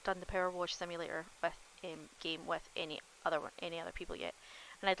actually done the Power Wash Simulator with game with any other people yet,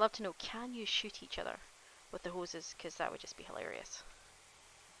 and I'd love to know, can you shoot each other with the hoses? Because that would just be hilarious.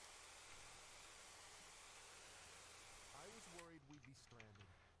 I was worried we'd be stranded.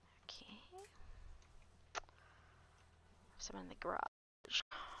 Okay. Someone in the garage.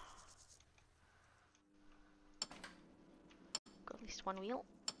 Got at least one wheel.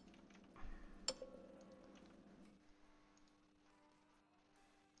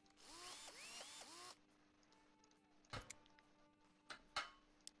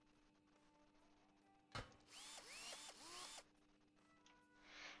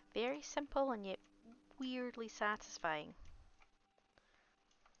 Very simple and yet weirdly satisfying.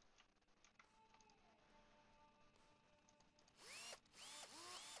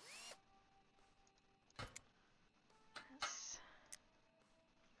 Yes.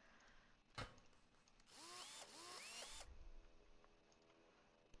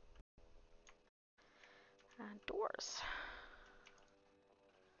 And doors.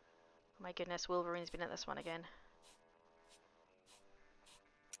 Oh my goodness, Wolverine's been at this one again.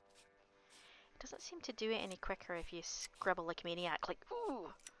 It doesn't seem to do it any quicker if you scribble like a maniac, like,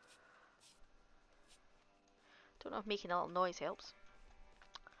 ooh! Don't know if making a little noise helps.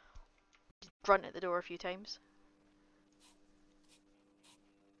 Just grunt at the door a few times.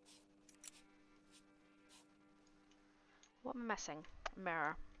 What am I missing?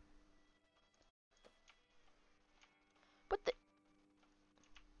 Mirror. What the?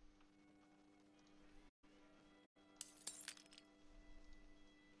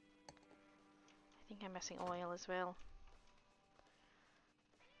 I think I'm missing oil as well.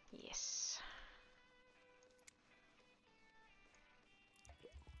 Yes.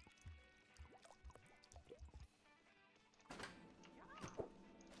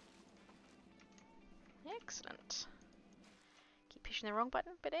 Excellent. Keep pushing the wrong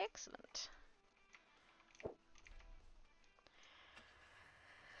button, but excellent.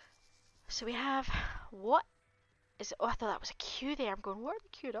 So we have, what is it? Oh, I thought that was a queue there. I'm going, what are they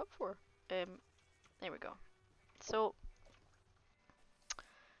queued up for? There we go. So,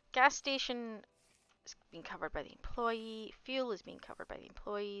 gas station is being covered by the employee. Fuel is being covered by the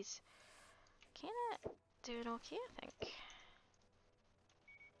employees. Kinda doing okay, I think.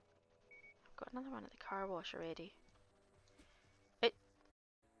 I've got another one at the car wash already. It.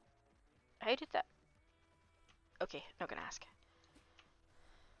 How did that? Okay, not gonna ask.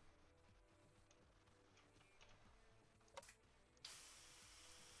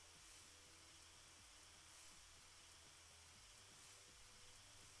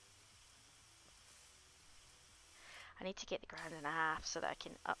 I need to get the £1.5 so that I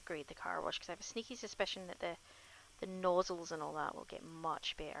can upgrade the car wash, because I have a sneaky suspicion that the nozzles and all that will get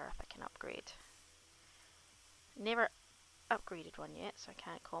much better if I can upgrade. Never upgraded one yet, so I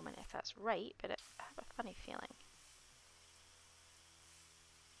can't comment if that's right, but I have a funny feeling.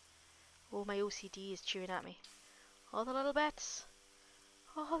 Oh, my OCD is chewing at me. All the little bits.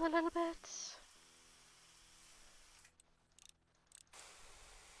 All the little bits.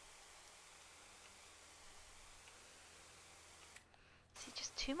 See,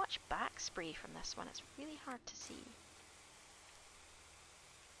 just too much back spray from this one. It's really hard to see.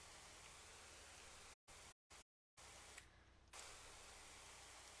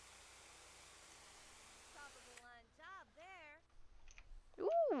 Top of the line job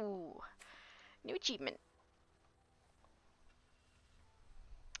there. Ooh, new achievement.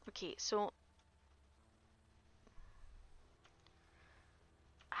 Okay, so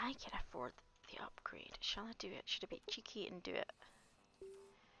I can afford the upgrade. Shall I do it? Should I be cheeky and do it?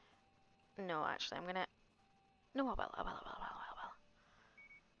 No, actually, I'm gonna. No, I will.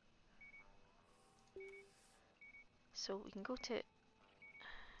 So we can go to.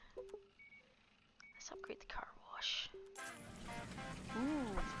 Let's upgrade the car wash. Ooh.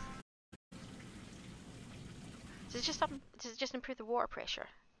 Does it just improve the water pressure?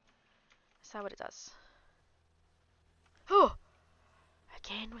 Is that what it does? Oh!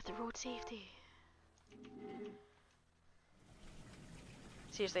 Again with the road safety.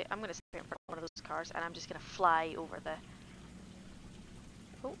 Seriously, I'm gonna sit in front of one of those cars and I'm just gonna fly over the.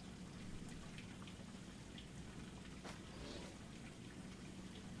 Oh.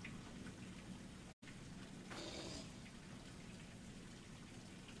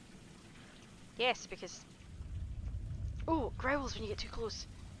 Yes, because... Oh, growls when you get too close.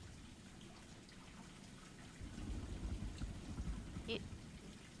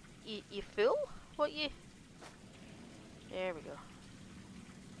 You full? What you... There we go.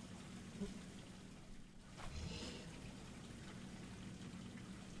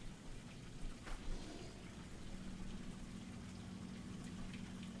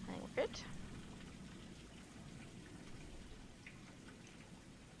 I think we're good.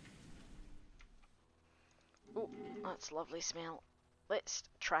 Oh, that's a lovely smell. Let's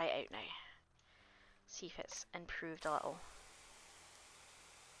try it out now. See if it's improved a little.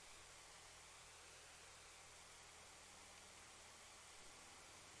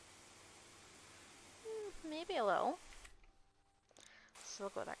 Maybe a little. Still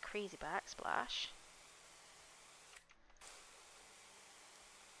got that crazy backsplash.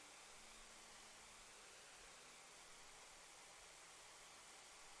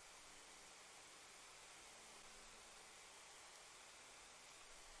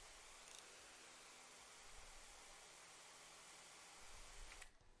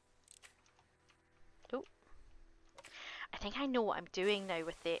 Oh, I think I know what I'm doing now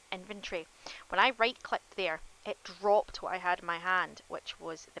with the inventory. When I right clicked there, it dropped what I had in my hand, which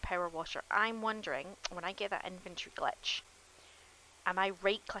was the power washer. I'm wondering, when I get that inventory glitch, am I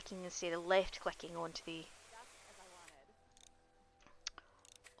right clicking instead of left clicking onto the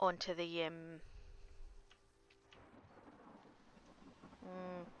onto the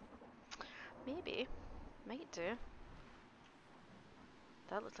maybe might do.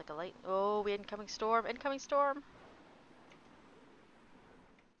 That looks like a light. Oh, we incoming storm, incoming storm.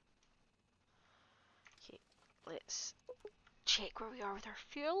 Okay, let's check where we are with our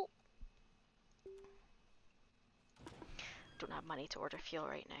fuel. Don't have money to order fuel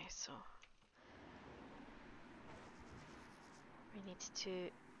right now, so we need to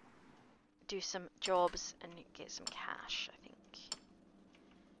do some jobs and get some cash, I think.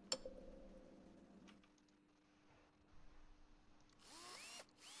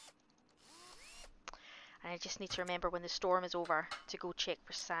 And I just need to remember when the storm is over to go check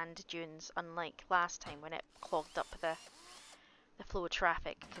for sand dunes, unlike last time when it clogged up the flow of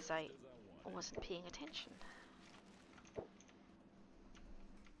traffic because I wasn't paying attention.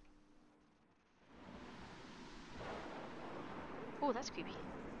 Oh, that's creepy.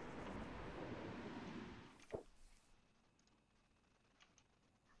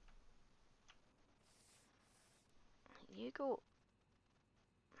 You go.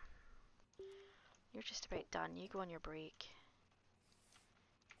 You're just about done. You go on your break.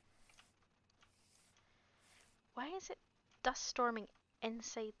 Why is it dust storming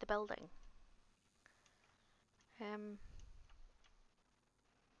inside the building? Anyone?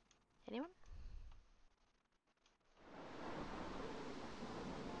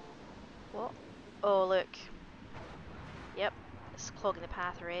 What? Oh, look. Yep, it's clogging the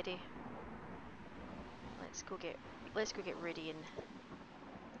path already. Let's go get Rudy and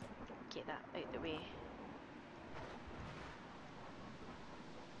get that out the way.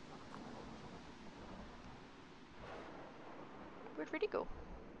 Where'd Rudy go?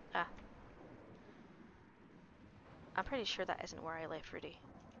 Ah. I'm pretty sure that isn't where I left Rudy.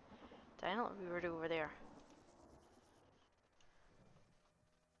 Did I not leave Rudy over there?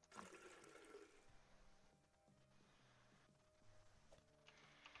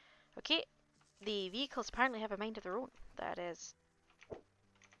 Okay, the vehicles apparently have a mind of their own. That is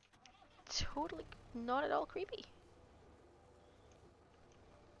totally not at all creepy.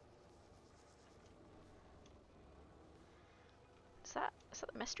 Is that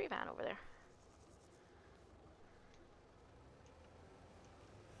the mystery van over there?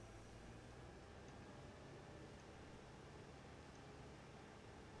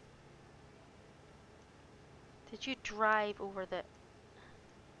 Did you drive over the...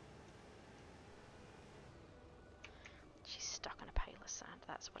 She's stuck on a pile of sand,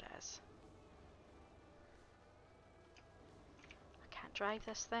 that's what it is. I can't drive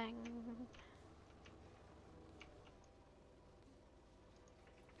this thing.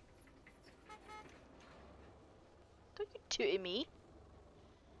 Don't you toot at me.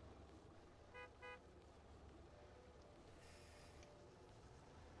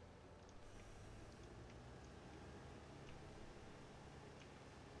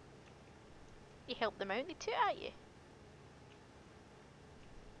 You help them out, they toot at you.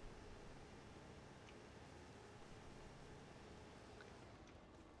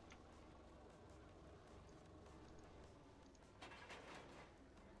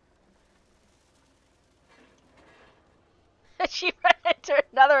 She ran into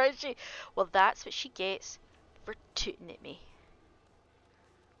another and she... Well, that's what she gets for tooting at me.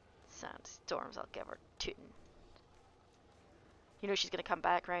 Sandstorms, I'll give her tootin'. You know she's gonna come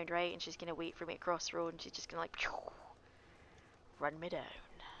back round, right? And she's gonna wait for me to cross the road and she's just gonna like pew, run me down.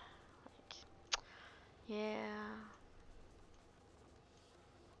 Like, yeah.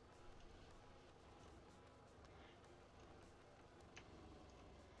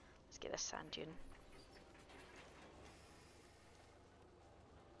 Let's get this sand dune.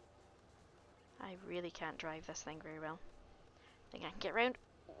 I really can't drive this thing very well. Think I can get round?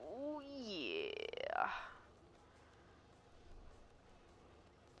 Oh yeah.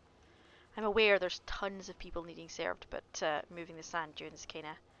 I'm aware there's tons of people needing served, but moving the sand dunes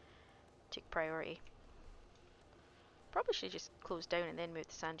kinda took priority. Probably should just close down and then move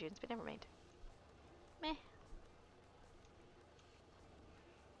the sand dunes, but never mind. Meh.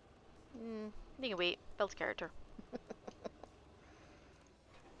 Being away, builds character.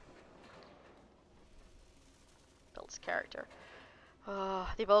 Builds character. Oh,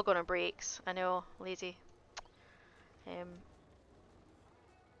 they've all gone on breaks. I know, lazy.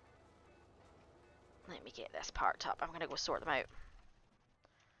 Let me get this part up. I'm gonna go sort them out.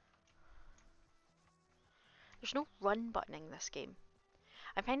 There's no run button in this game.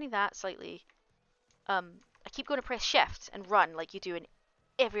 I'm finding that slightly. I keep going to press shift and run like you do in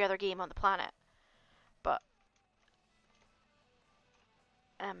every other game on the planet, but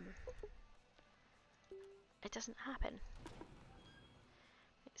it doesn't happen.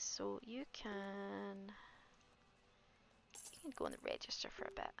 So you can go in the register for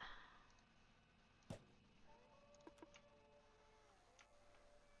a bit.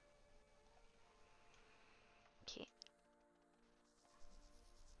 Okay.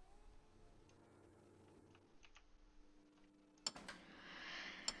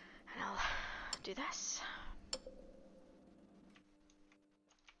 And I'll do this.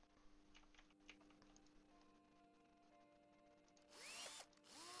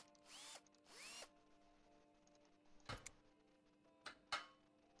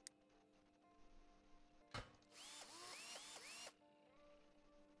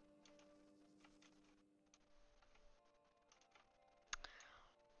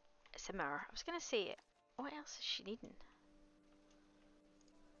 Simmer. I was gonna say, what else is she needing?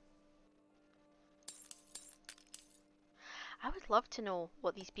 I would love to know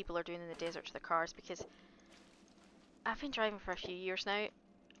what these people are doing in the desert to the cars, because I've been driving for a few years now,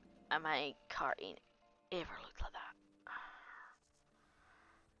 and my car ain't ever looked like that.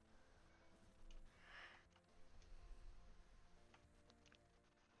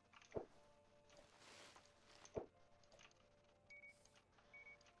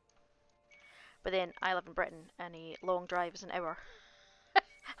 But then I live in Britain, and a long drive is an hour.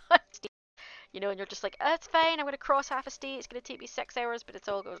 You know, and you're just like, it's fine, I'm going to cross half a state, it's going to take me 6 hours, but it's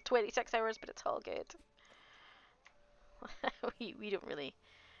all good. 26 hours, but it's all good. we don't really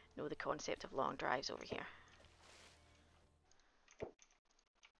know the concept of long drives over here.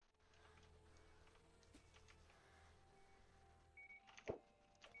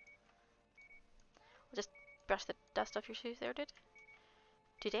 We'll just brush the dust off your shoes there, dude.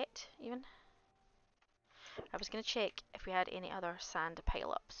 Dudette, even. I was going to check if we had any other sand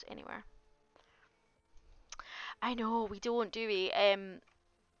pile-ups anywhere. I know, we don't, do we?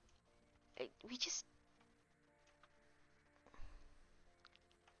 We just...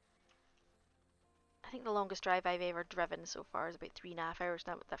 I think the longest drive I've ever driven so far is about 3.5 hours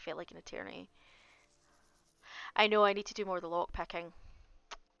now. That felt like an eternity. I know I need to do more of the lock picking.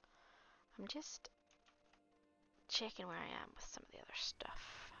 I'm just checking where I am with some of the other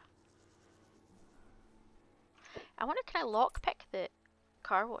stuff. I wonder, can I lock pick the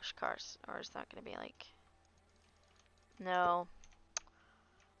car wash cars? Or is that going to be like... No.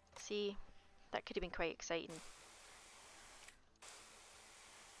 See, that could have been quite exciting.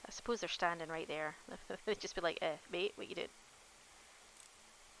 I suppose they're standing right there. They'd just be like, mate, what you doing?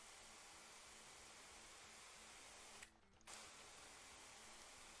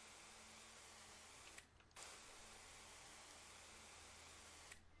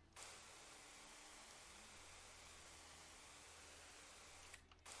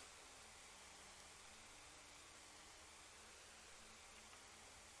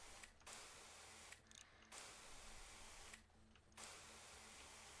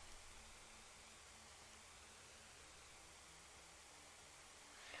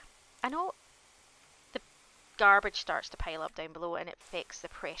 I know the garbage starts to pile up down below and it affects the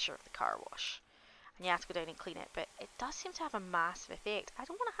pressure of the car wash. And you have to go down and clean it, but it does seem to have a massive effect. I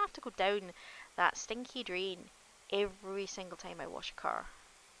don't want to have to go down that stinky drain every single time I wash a car.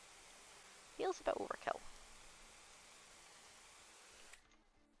 Feels a bit overkill.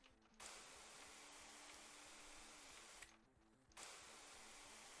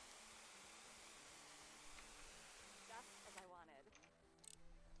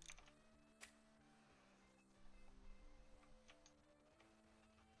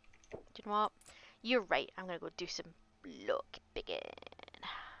 Do you know what? You're right. I'm gonna go do some block picking. And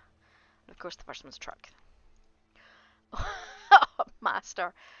of course, the first one's truck.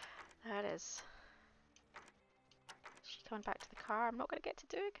 Master. That is. She's coming back to the car. I'm not gonna get to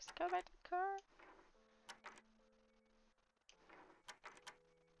do it because she's coming back to the car.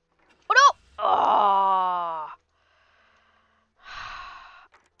 Oh no! Oh!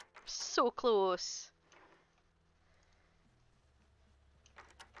 So close.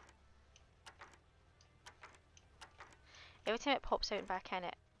 Every time it pops out and back in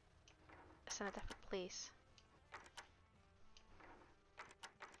it, it's in a different place.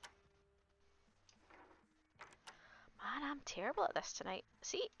 Man, I'm terrible at this tonight.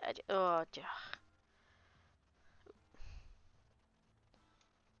 See? Oh,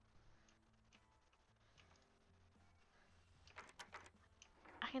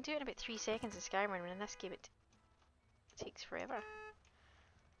 I can do it in about 3 seconds in Skyrim, and in this game it takes forever.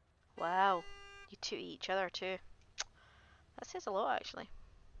 Wow. You two eat each other too. That says a lot, actually.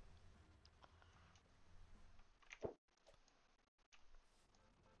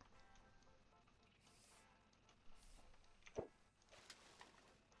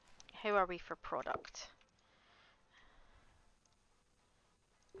 How are we for product?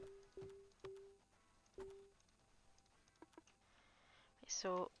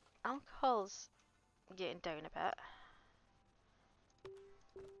 So, alcohol's getting down a bit.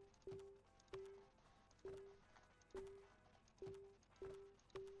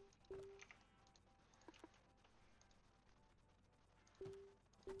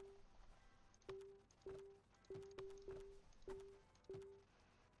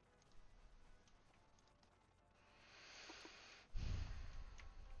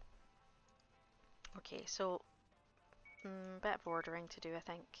 Okay, so bit of ordering to do, I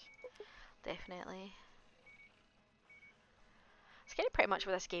think. Definitely. It's kind of pretty much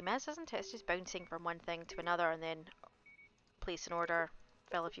what this game is, isn't it? It's just bouncing from one thing to another and then place an order,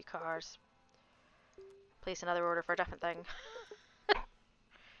 fill a few cars, place another order for a different thing.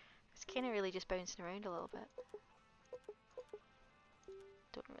 It's kind of really just bouncing around a little bit.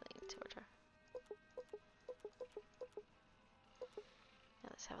 Don't really need to order. Now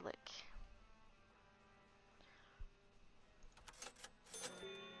let's have a look.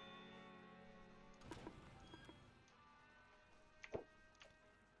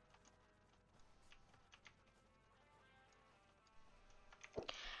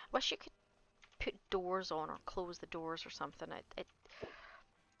 Wish you could put doors on or close the doors or something.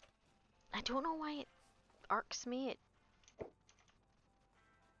 I don't know why it irks me.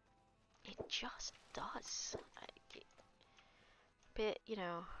 It just does. But you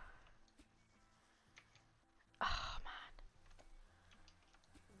know, oh man.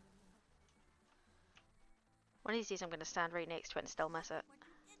 One of these days I'm gonna stand right next to it and still miss it. When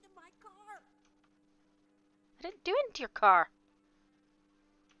you into my car. I didn't do it into your car.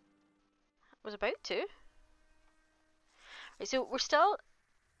 I was about to. Right, so we're still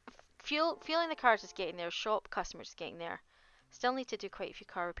fueling the cars is getting there. Shop customers is getting there. Still need to do quite a few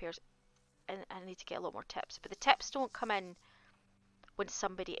car repairs, and I need to get a lot more tips. But the tips don't come in when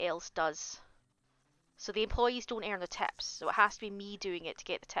somebody else does. So the employees don't earn the tips. So it has to be me doing it to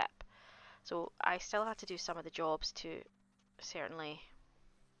get the tip. So I still have to do some of the jobs to certainly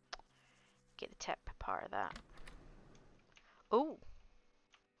get the tip part of that. Oh,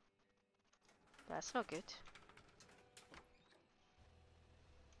 that's not good.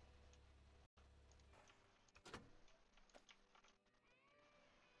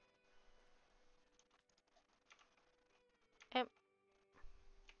 Um,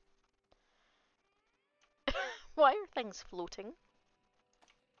 why are things floating?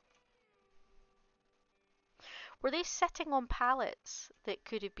 Were they sitting on pallets that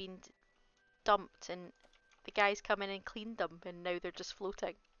could have been dumped and the guys come in and cleaned them and now they're just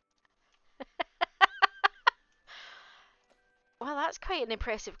floating? Well, that's quite an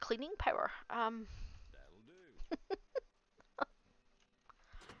impressive cleaning power. That'll do.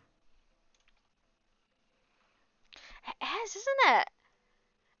 It is, isn't it?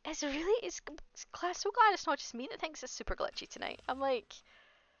 It's so glad it's not just me that thinks it's super glitchy tonight. I'm like,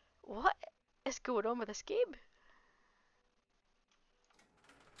 what is going on with this game?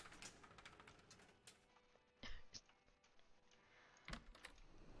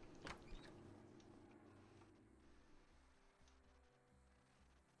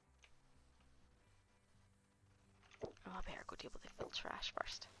 Oh, I better go deal with the trash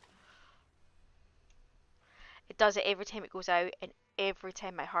first. It does it every time it goes out, and every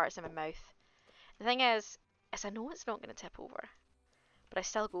time my heart is in my mouth. The thing is I know it's not going to tip over, but I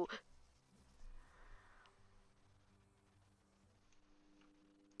still go.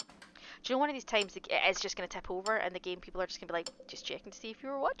 Do you know one of these times it is just going to tip over and the game people are just going to be like, just checking to see if you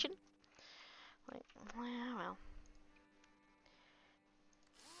were watching? Like, well.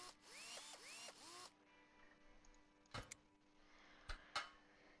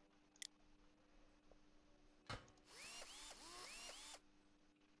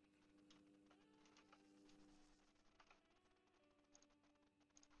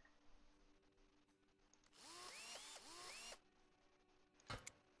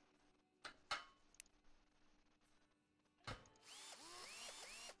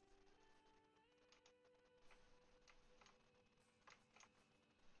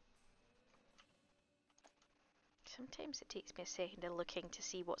 Sometimes it takes me a second of looking to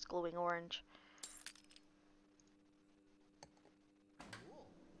see what's glowing orange.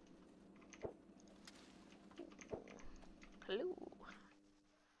 Hello.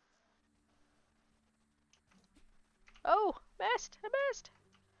 Oh, missed! I missed!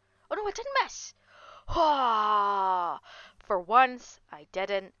 Oh no, I didn't miss! For once, I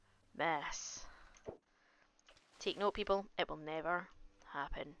didn't miss. Take note, people, it will never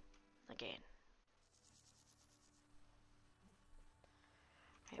happen again.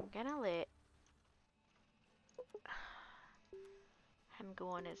 I'm gonna let him go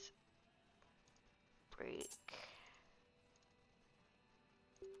on his break.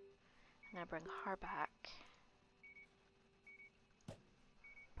 I'm gonna bring her back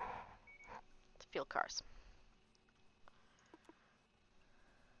to field cars.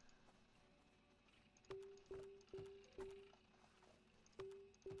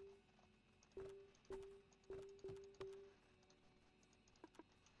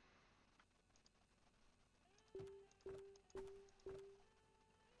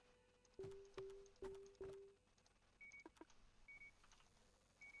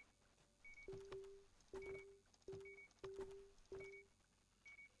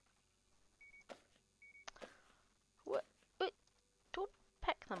 What? Wait, don't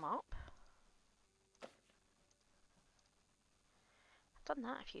pick them up. I've done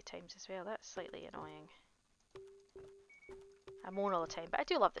that a few times as well. That's slightly annoying. I moan all the time, but I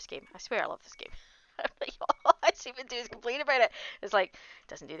do love this game. I swear I love this game. Like, all I seem to do is complain about it. It's like, it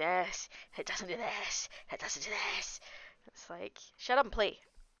doesn't do this, it doesn't do this, it doesn't do this. It's like, shut up and play.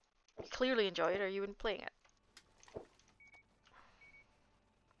 You clearly enjoy it or you wouldn't be playing it.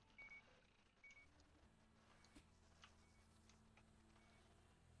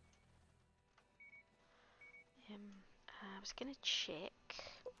 I was gonna check.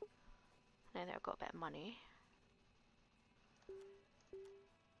 Now that I've got a bit of money.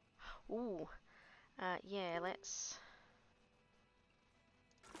 Ooh. Yeah, let's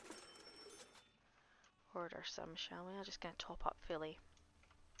order some, shall we? I'm just gonna top up fully.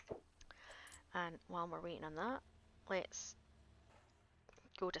 And while we're waiting on that, let's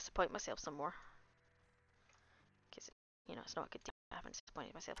go disappoint myself some more. Because, you know, it's not a good day. I haven't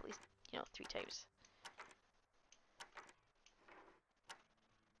disappointed myself at least, 3 times.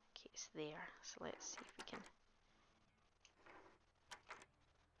 Okay, it's there. So let's see if we can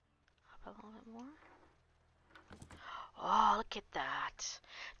up a little bit more. Oh, look at that.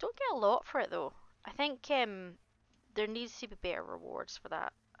 Don't get a lot for it though. I think there needs to be better rewards for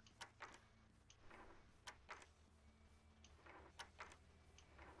that.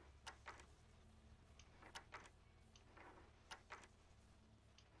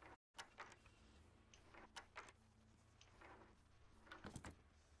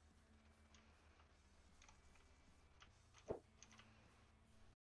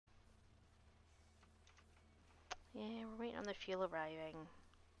 Yeah, we're waiting on the fuel arriving.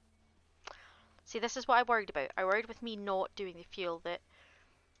 See, this is what I worried about. I worried with me not doing the fuel that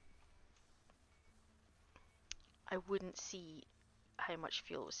I wouldn't see how much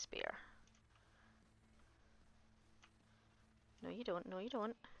fuel was spare. No, you don't. No, you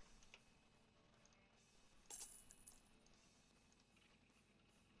don't.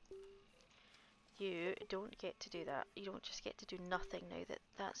 You don't get to do that. You don't just get to do nothing now that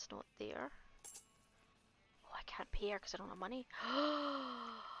that's not there. Oh, I can't pay her because I don't have money.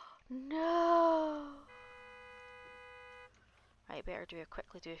 No! Right, better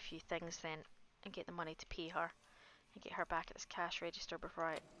quickly do a few things then and get the money to pay her and get her back at this cash register before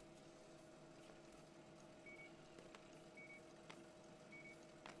I...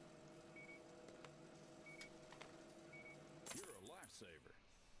 You're a lifesaver.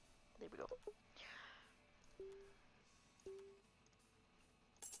 There we go.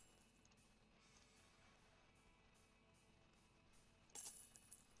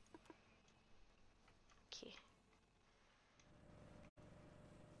 Okay.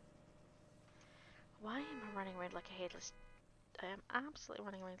 Why am I running around like a headless I am absolutely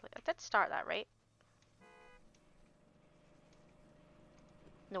running around like I did start that, right?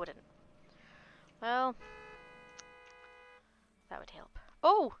 No, I didn't. Well, that would help.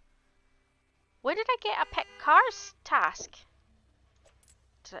 Oh! When did I get a pick cars task?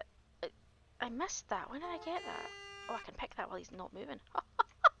 Did I missed that. When did I get that? Oh, I can pick that while he's not moving.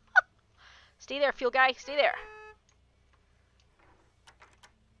 Stay there, fuel guy. Stay there.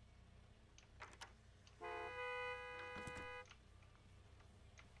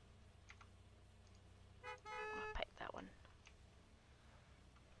 I'll pick that one.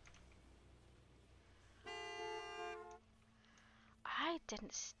 I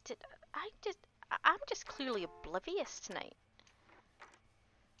didn't. I'm just clearly oblivious tonight.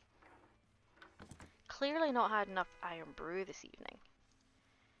 Clearly not had enough iron brew this evening.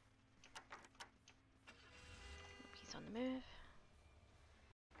 He's on the move.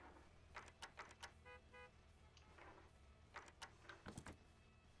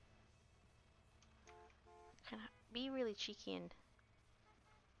 Can I be really cheeky and...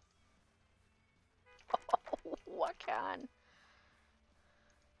 Oh, I can.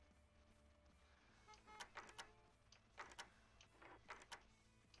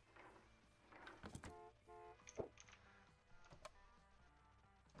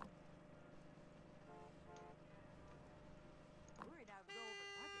 Worried I would go over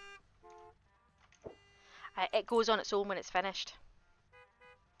budget. It goes on its own when it's finished.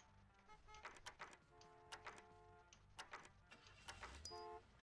 Oh,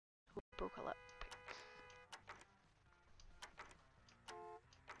 broke a lip.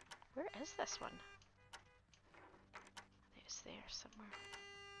 Where is this one? It's there somewhere.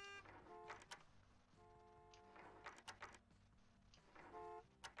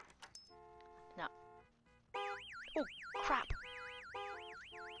 No. Oh, crap.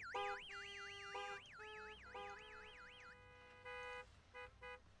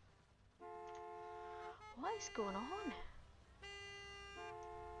 What is going on?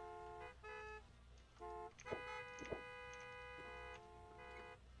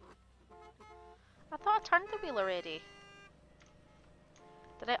 I thought I turned the wheel already.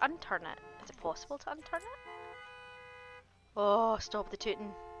 Did I unturn it? Is it possible to unturn it? Oh, stop the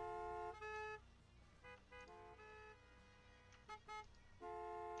tooting.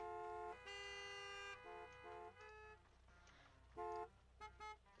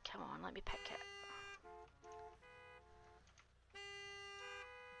 Come on, let me pick it.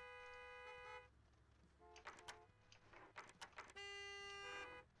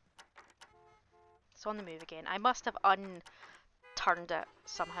 It's on the move again. I must have unturned it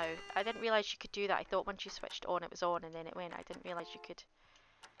somehow. I didn't realise you could do that. I thought once you switched on it was on and then it went. I didn't realise you could.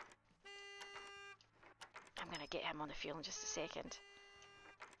 I'm going to get him on the field in just a second.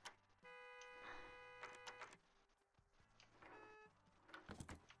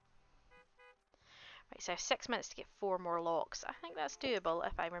 Right, so I have 6 minutes to get 4 more locks. I think that's doable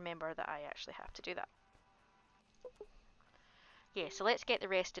if I remember that I actually have to do that. Yeah, so let's get the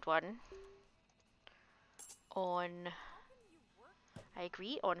rested one on... I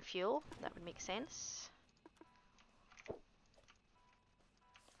agree, on fuel. That would make sense.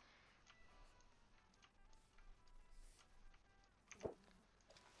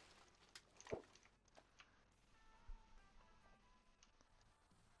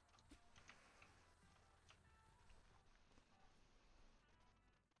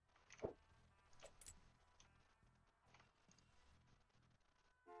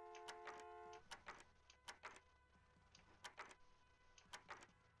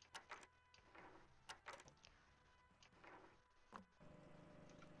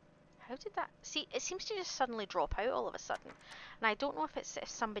 How did that... See, it seems to just suddenly drop out all of a sudden. And I don't know if it's if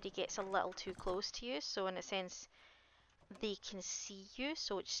somebody gets a little too close to you, so in a sense they can see you,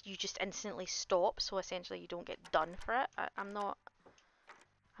 so it's, you just instantly stop, so essentially you don't get done for it. I'm not...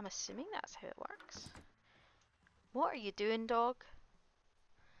 I'm assuming that's how it works. What are you doing, dog?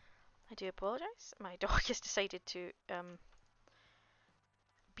 I do apologise. My dog has decided to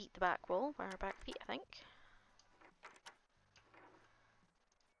beat the back wall, with her back feet, I think.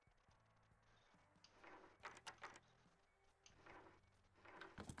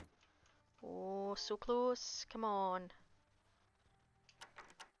 Oh, so close. Come on.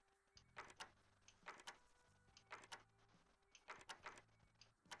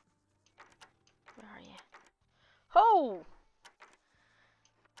 Where are you? Oh!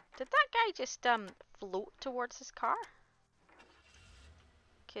 Did that guy just float towards his car?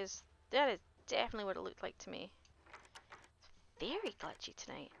 Because that is definitely what it looked like to me. It's very glitchy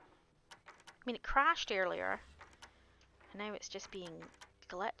tonight. I mean, it crashed earlier, and now it's just being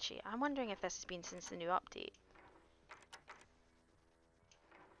glitchy. I'm wondering if this has been since the new update.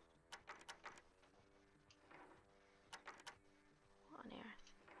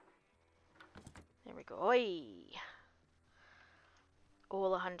 Oi!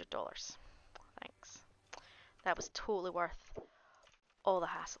 All $100. Thanks. That was totally worth all the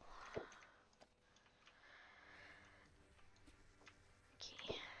hassle.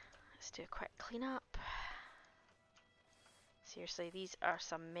 Okay, let's do a quick cleanup. Seriously, these are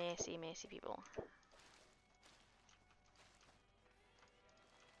some messy, messy people.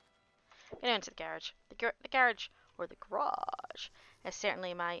 Getting into the garage. The garage, or the garage, is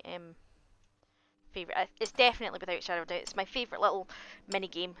certainly my favourite. It's definitely, without a shadow of a doubt, it's my favourite little mini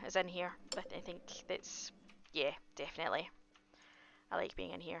game is in here. But I think that's, yeah, definitely. I like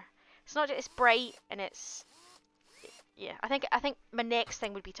being in here. It's not just, it's bright and it's, yeah. I think my next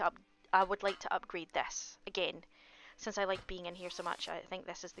thing would be I would like to upgrade this again. Since I like being in here so much, I think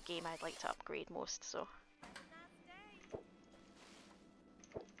this is the game I'd like to upgrade most. So,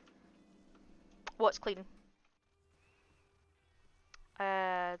 what's clean?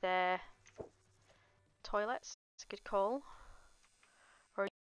 The toilets. It's a good call. Or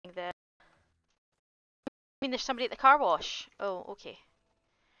the. I mean, there's somebody at the car wash. Oh, okay.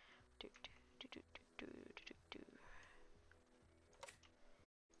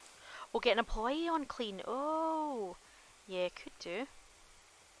 We'll get an employee on clean. Oh, yeah, could do.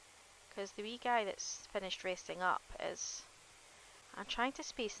 Because the wee guy that's finished resting up is. I'm trying to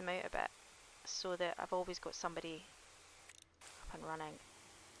space them out a bit so that I've always got somebody up and running.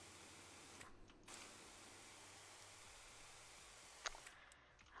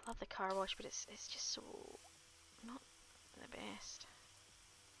 I love the car wash, but it's just so not the best.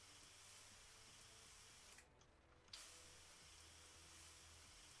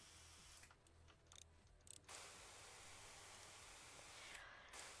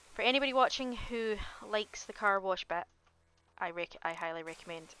 For anybody watching who likes the car wash bit, I highly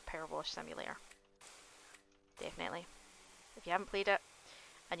recommend Power Wash Simulator. Definitely. If you haven't played it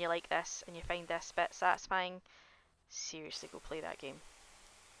and you like this and you find this bit satisfying, seriously go play that game.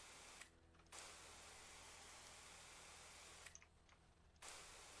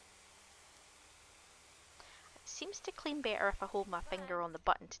 It seems to clean better if I hold my finger on the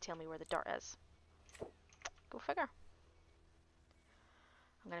button to tell me where the dirt is. Go figure.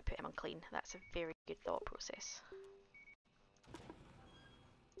 I'm going to put him on clean. That's a very good thought process.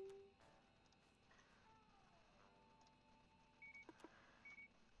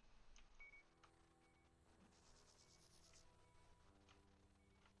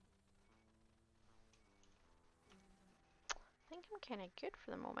 I think I'm kind of good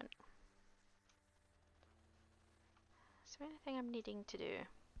for the moment. Is there anything I'm needing to do?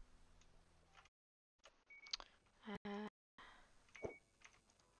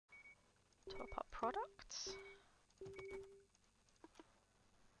 Top up products.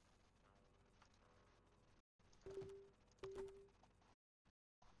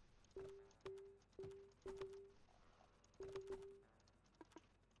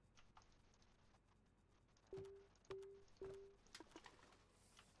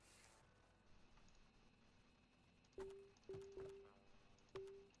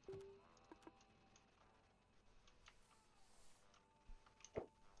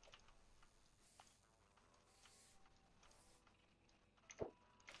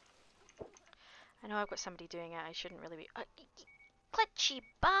 I know I've got somebody doing it. I shouldn't really be. Glitchy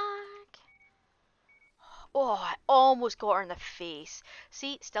bag. Oh, I almost got her in the face.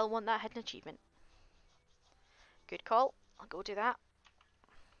 See, still want that hidden achievement. Good call. I'll go do that.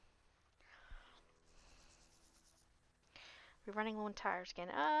 We're running low on tires again.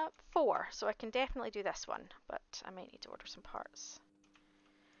 4. So I can definitely do this one, but I might need to order some parts.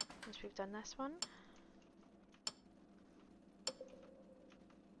 Once we've done this one.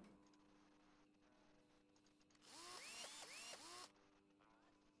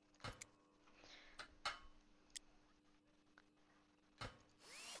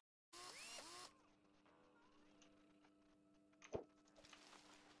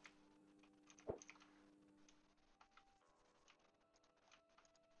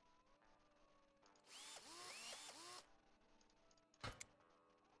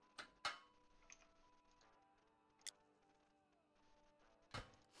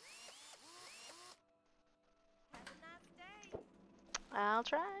 I'll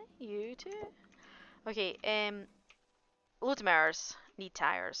try. You too. Okay, loads of mirrors. Need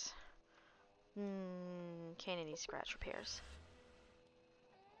tires. Kinda need scratch repairs.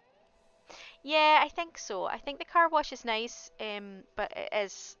 Yeah, I think so. I think the car wash is nice, but it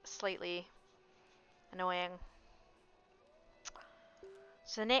is slightly annoying.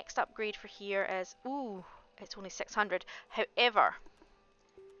 So the next upgrade for here is, ooh, it's only 600. However,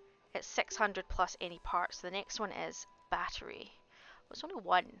 it's 600 plus any parts. So the next one is battery. Well, it's only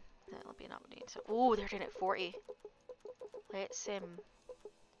 1. That'll be an update. So, oh, they're doing it 40.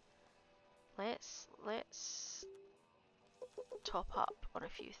 Let's top up on a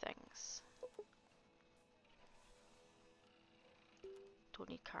few things. Don't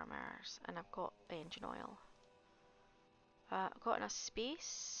need car mirrors, and I've got engine oil. I've got enough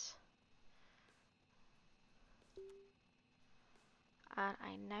space, and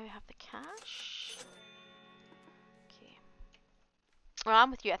I now have the cash. Okay. Well,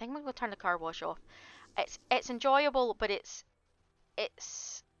 I'm with you. I think I'm gonna turn the car wash off. It's enjoyable, but it's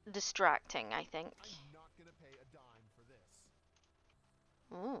distracting, I think. I'm not gonna pay a dime for this.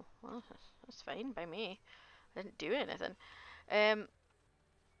 Oh, well, that's fine by me. I didn't do anything. Um,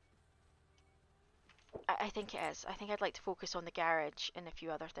 I think it is. I think I'd like to focus on the garage and a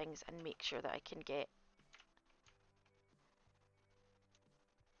few other things and make sure that I can get.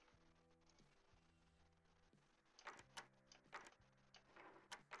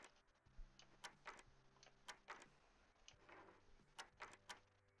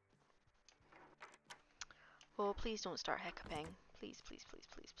 Oh, please don't start hiccuping. Please, please, please,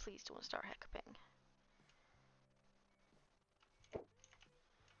 please, please don't start hiccuping.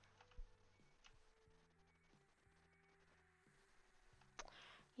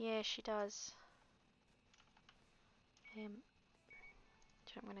 Yeah, she does. Do you know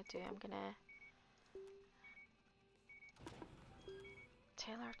what I'm gonna do? I'm gonna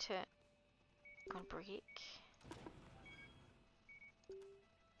tell her to on break.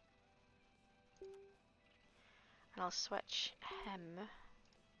 And I'll switch him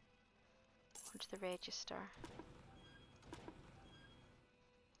onto the register.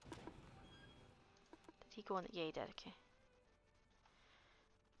 Did he go on? Yeah, he did. Okay.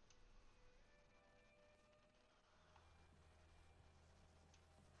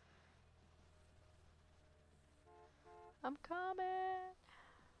 I'm coming.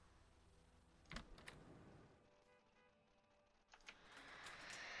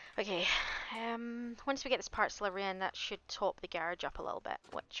 Okay. Once we get this parts delivery in, that should top the garage up a little bit,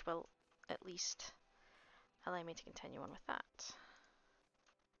 which will at least allow me to continue on with that.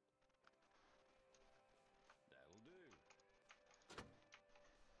 That'll do.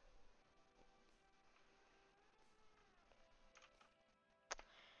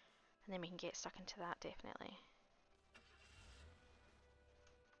 And then we can get stuck into that, definitely.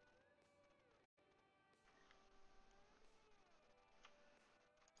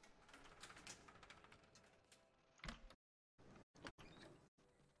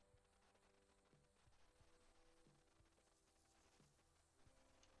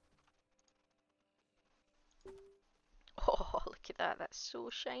 Oh, look at that. That's so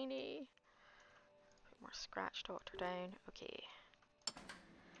shiny. Put more scratch doctor down. Okay.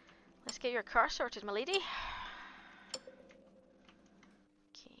 Let's get your car sorted, my lady.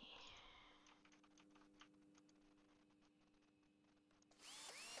 Okay.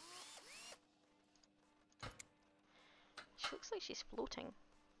 She looks like she's floating.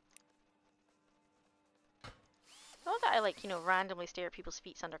 Not that I like, randomly stare at people's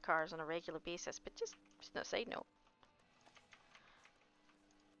feet under cars on a regular basis, but just a side note.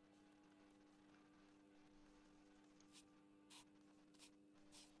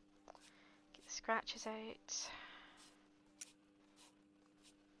 Get the scratches out.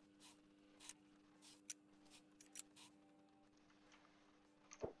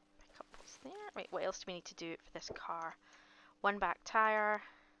 Pick up what's there. Right, what else do we need to do for this car? One back tire.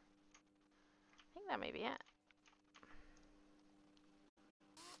 I think that may be it.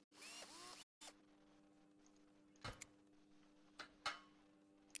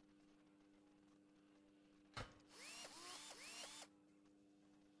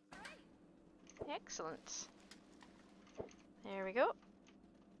 Excellent. There we go.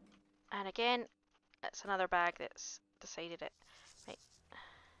 And again, it's another bag that's decided it. Right.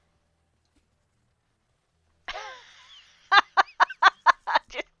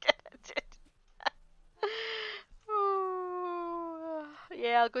 Just kidding. Ooh.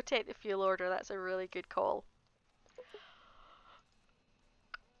 Yeah, I'll go take the fuel order. That's a really good call.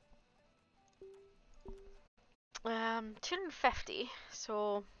 Um, 250.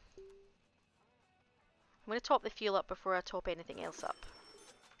 So I'm going to top the fuel up before I top anything else up.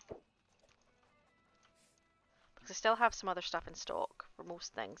 Because I still have some other stuff in stock for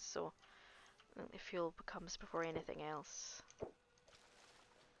most things, so I think the fuel comes before anything else.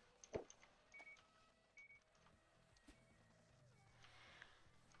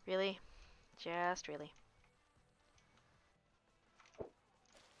 Really? Just really.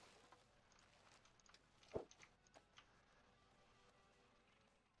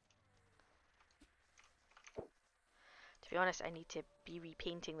 To be honest, I need to be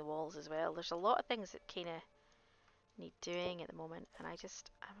repainting the walls as well. There's a lot of things that kind of need doing at the moment, and I'm a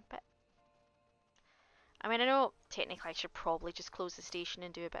bit. I mean, I know technically I should probably just close the station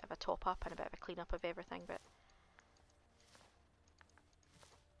and do a bit of a top up and a bit of a clean up of everything, but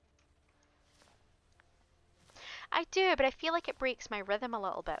I do, but I feel like it breaks my rhythm a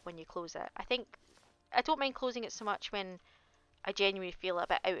little bit when you close it. I don't mind closing it so much when I genuinely feel a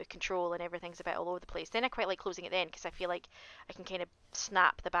bit out of control and everything's a bit all over the place. Then I quite like closing it then because I feel like I can kind of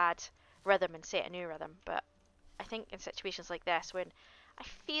snap the bad rhythm and set a new rhythm. But I think in situations like this, when I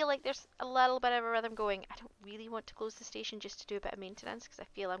feel like there's a little bit of a rhythm going, I don't really want to close the station just to do a bit of maintenance because I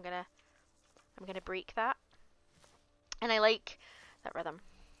feel I'm gonna break that. And I like that rhythm.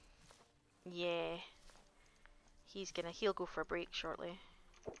 Yeah, he'll go for a break shortly.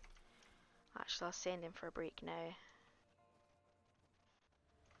 Actually, I'll send him for a break now.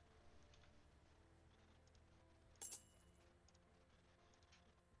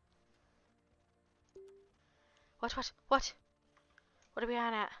 What? What are we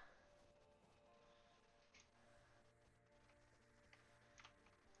on at?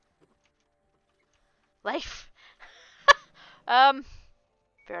 Life. Fair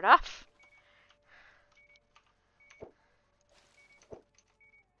enough.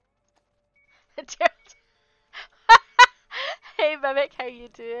 Hey Mimic, how you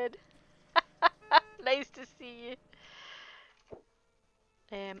doing? Nice to see you.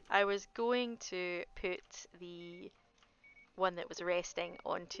 I was going to put the one that was resting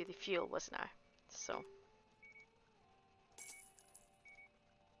onto the fuel, wasn't I? So.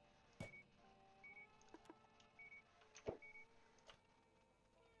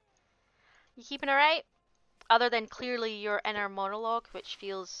 You keeping alright? Other than clearly your inner monologue, which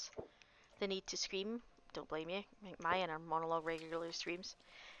feels the need to scream. Don't blame you. My inner monologue regularly screams.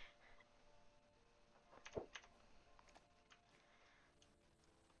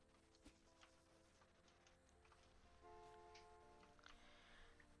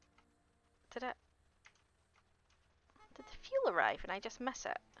 Did it? Did the fuel arrive and I just miss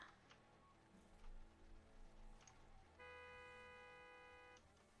it?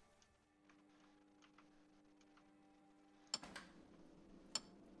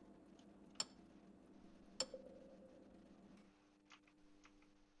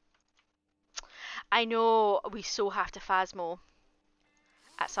 I know we so have to Phasmo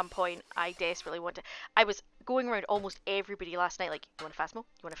at some point. I desperately want to. I was going around almost everybody last night like, you want to Phasmo?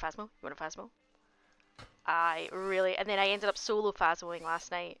 You want to Phasmo? You want to Phasmo? I really, and then I ended up solo Phasmoing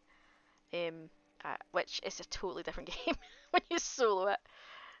last night, which is a totally different game when you solo it.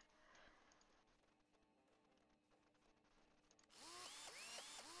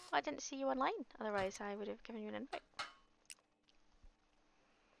 I didn't see you online, otherwise I would have given you an invite.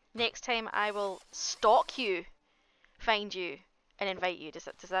 Next time I will stalk you, find you, and invite you. Does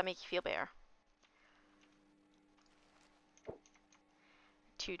that make you feel better?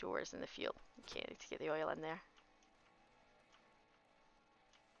 2 doors in the field. Okay, I need to get the oil in there.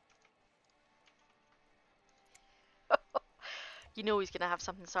 You know he's gonna have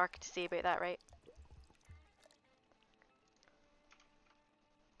something sarky to say about that, right?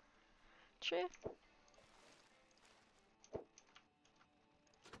 True.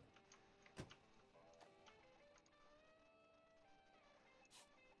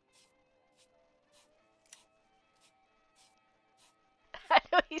 I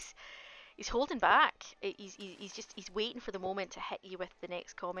know he's holding back. He's waiting for the moment to hit you with the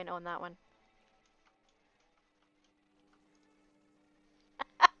next comment on that one.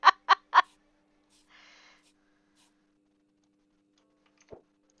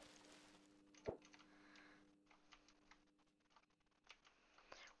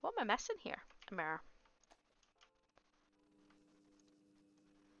 What am I missing here? A mirror.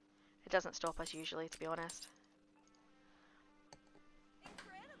 It doesn't stop us usually, to be honest.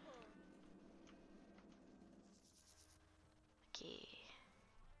 Incredible. Okay.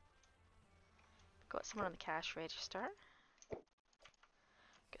 Got someone on the cash register.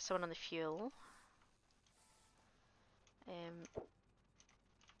 Got someone on the fuel.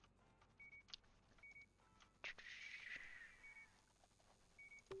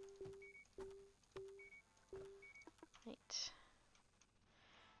 Right.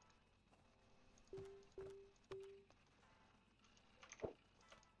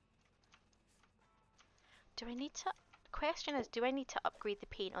 Do I need to... Question is, do I need to upgrade the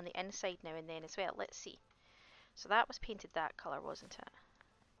paint on the inside now and then as well? Let's see. So that was painted that colour, wasn't it?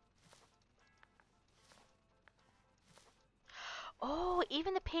 Oh,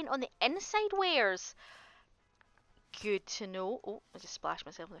 even the paint on the inside wears. Good to know. Oh, I just splashed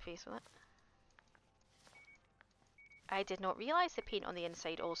myself in the face with it. I did not realise the paint on the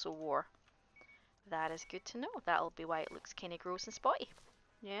inside also wore. That is good to know. That'll be why it looks kind of gross and spotty.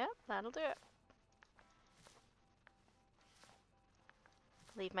 Yeah, that'll do it.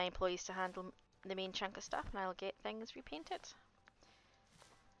 Leave my employees to handle the main chunk of stuff and I'll get things repainted.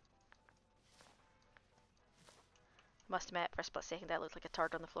 Must admit, for a split second that looked like a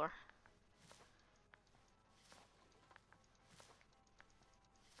turd on the floor.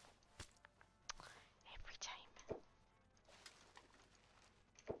 Every time.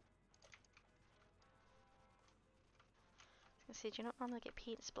 I say, do you not normally get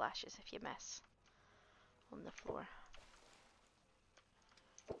paint splashes if you miss on the floor?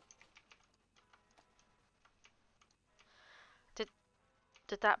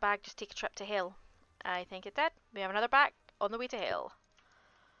 Did that bag just take a trip to hell? I think it did. We have another bag on the way to hell.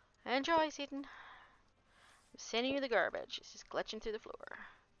 Enjoy, Satan. I'm sending you the garbage. It's just glitching through the floor.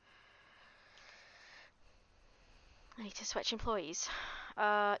 I need to switch employees.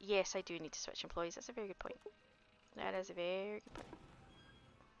 Yes, I do need to switch employees. That's a very good point. That is a very good point.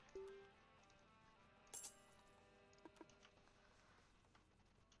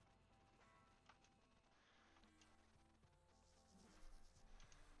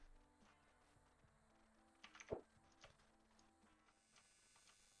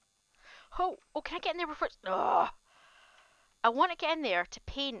 Oh, can I get in there before it's... Ugh. I want to get in there to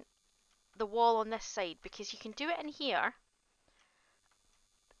paint the wall on this side because you can do it in here.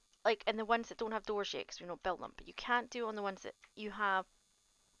 Like, in the ones that don't have doors yet because we've not built them. But you can't do it on the ones that you have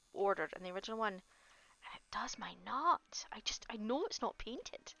ordered in the original one. And it does mine not. I know it's not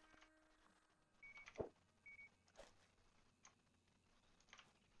painted.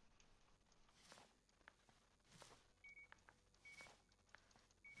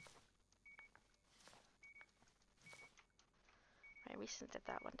 I recently did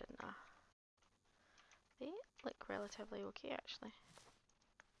that one, didn't I? They look relatively okay, actually.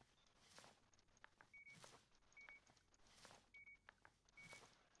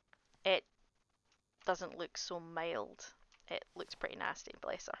 It doesn't look so mild. It looks pretty nasty,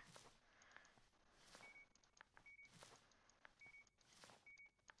 bless her.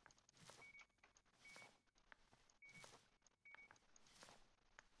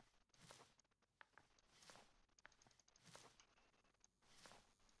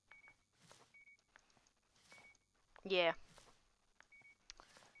 Yeah.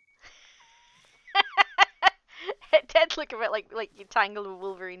 It did look a bit like you tangled with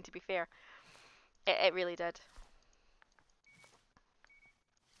Wolverine, to be fair. It really did.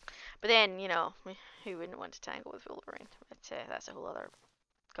 But then, you know, who wouldn't want to tangle with Wolverine? But that's a whole other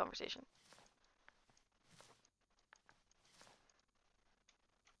conversation.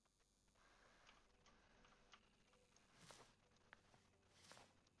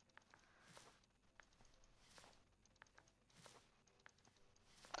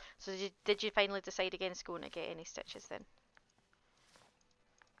 So did you finally decide against going to get any stitches then?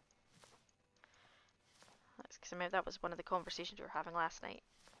 That's because I remember that was one of the conversations we were having last night.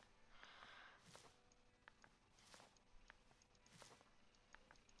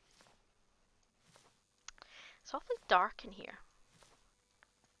 It's awfully dark in here.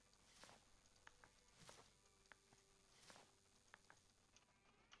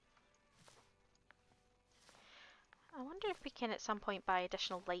 I wonder if we can at some point buy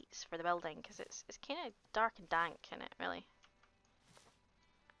additional lights for the building because it's kind of dark and dank in it, really.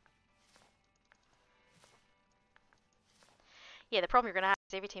 Yeah, the problem you're going to have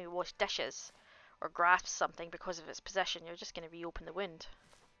is every time you wash dishes or grasp something because of its position, you're just going to reopen the wound.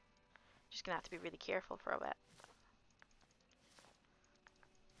 Just going to have to be really careful for a bit.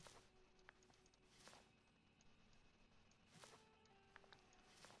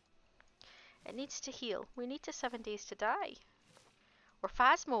 It needs to heal. We need to 7 days to die. Or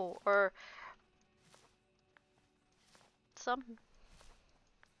Phasmo, or some...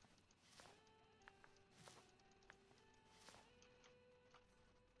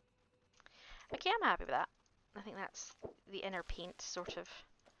 Okay, I'm happy with that. I think that's the inner paint sort of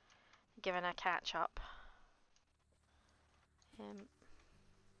giving a catch up.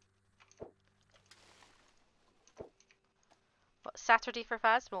 What, Saturday for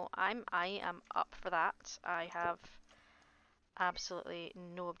Phasmo? I am up for that. I have absolutely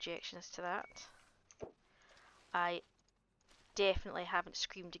no objections to that. I definitely haven't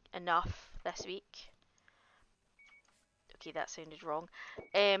screamed enough this week. Okay, that sounded wrong.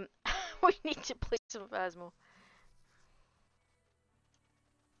 We need to play some Phasmo.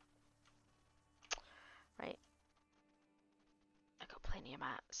 Right. I got plenty of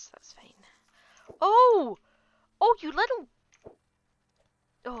mats, that's fine. Oh! Oh, you little...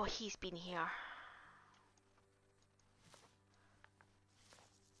 Oh, he's been here.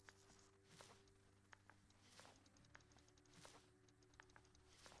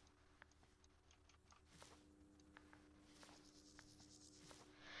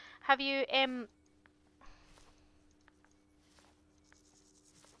 Have you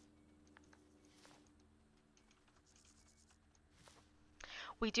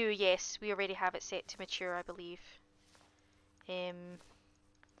We do, yes. We already have it set to mature, I believe. Um,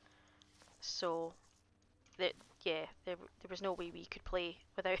 so that yeah, there was no way we could play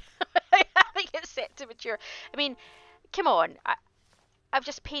without having it set to mature. I mean, come on. I've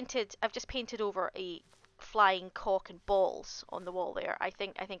just painted over a flying cock and balls on the wall there. I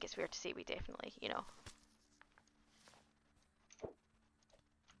think it's fair to say we definitely, you know.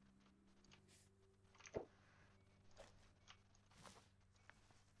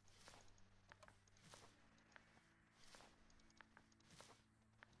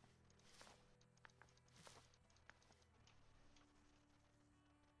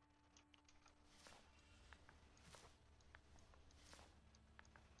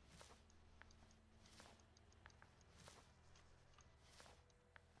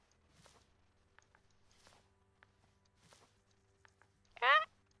 Ah,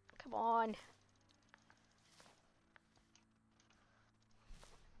 come on.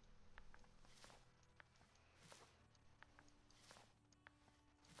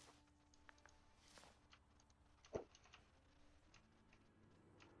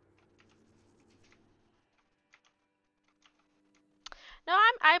 No,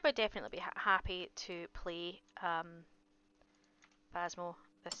 I would definitely be happy to play Phasmo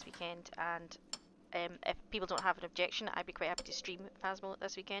this weekend, and if people don't have an objection, I'd be quite happy to stream Phasmo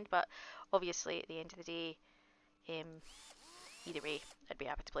this weekend. But obviously, at the end of the day, um, either way, I'd be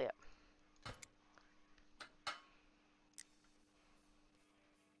happy to play it.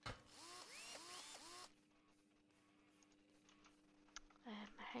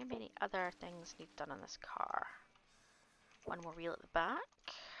 How many other things need done on this car? One more wheel at the back.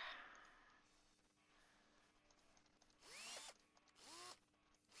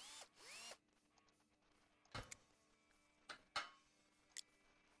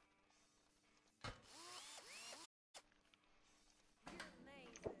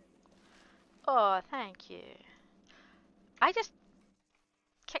 Oh, thank you. I just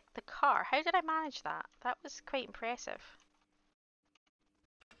kicked the car. How did I manage that? That was quite impressive.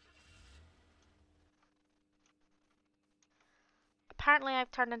 Apparently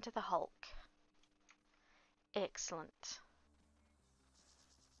I've turned into the Hulk. Excellent.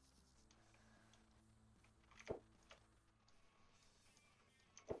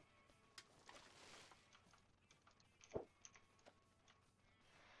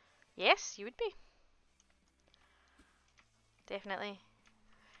 Yes, you would be. Definitely.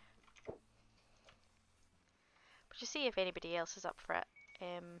 But just see if anybody else is up for it.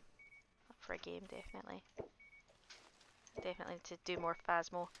 Up for a game, definitely. Definitely to do more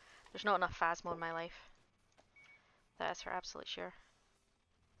Phasmo. There's not enough Phasmo in my life. That is for absolute sure.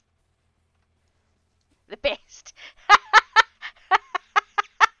 The best!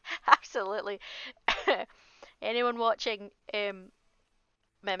 Absolutely. Anyone watching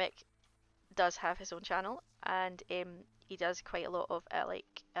Mimic does have his own channel, and he does quite a lot of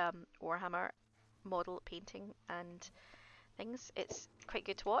Warhammer model painting and things. It's quite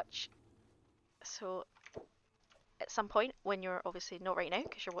good to watch. So at some point, when you're obviously not right now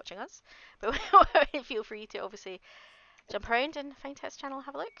because you're watching us, but feel free to obviously jump around and find his channel,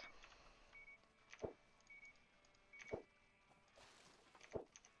 have a look.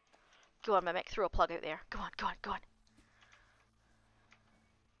 Go on, Mimic, throw a plug out there. Go on, go on, go on.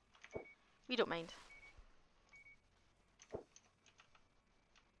 We don't mind.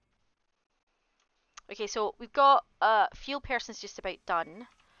 Okay, so we've got field person's just about done.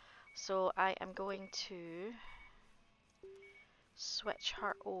 So I am going to switch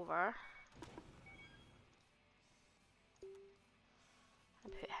her over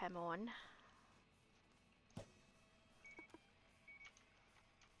and put him on.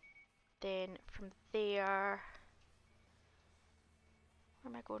 Then from there,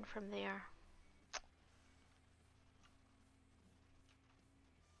 where am I going from there?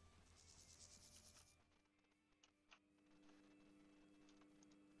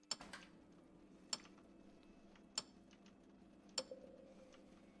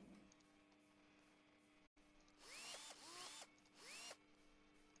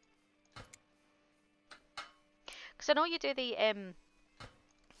 Because I know you do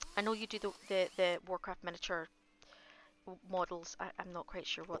the the Warcraft miniature models. I'm not quite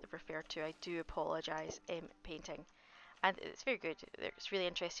sure what they're referred to. I do apologise. Painting, and it's very good. It's really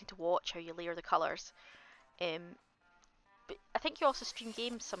interesting to watch how you layer the colours. But I think you also stream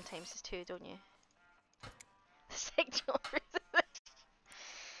games sometimes too, don't you? The signal.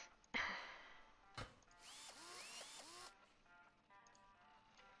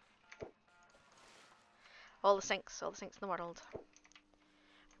 All the sinks in the world.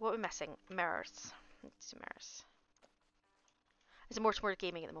 What are we missing? Mirrors. Let's do mirrors. There's more to more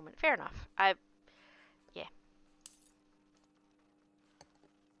gaming at the moment. Fair enough. Yeah.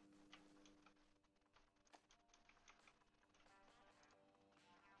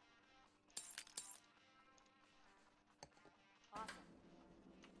 Awesome.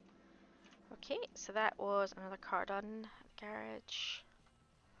 Okay, so that was another car done. Garage.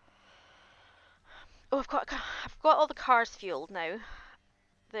 Oh, I've got all the cars fueled now.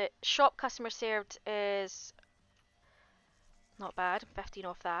 The shop customer served is not bad. 15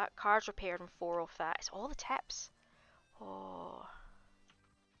 off that. Cars repaired and 4 off that. It's all the tips. Oh.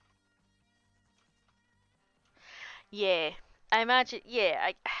 Yeah. I imagine, yeah,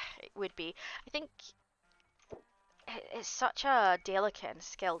 it would be. I think it's such a delicate and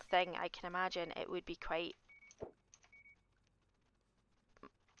skilled thing. I can imagine it would be quite,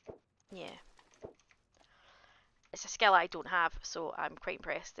 yeah. It's a skill I don't have, so I'm quite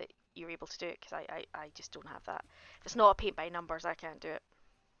impressed that you're able to do it because I just don't have that. If it's not a paint by numbers, I can't do it.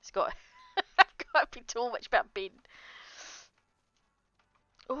 It's got, I've got to be told which bit I'm painting.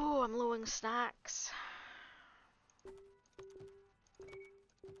 Oh, I'm low on snacks.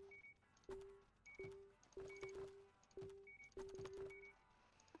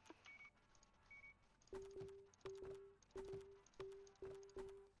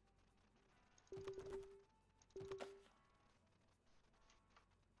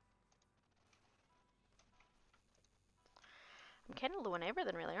 I'm kind of low on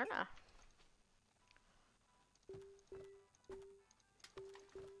everything, really, aren't I?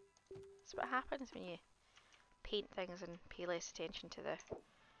 That's what happens when you paint things and pay less attention to the,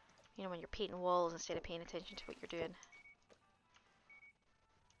 you know, when you're painting walls instead of paying attention to what you're doing.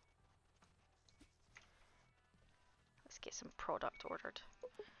 Let's get some product ordered.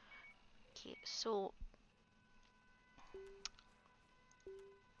 Okay, so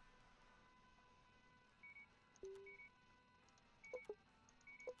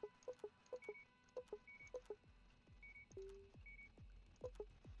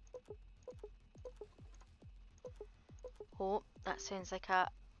oh, that sounds like a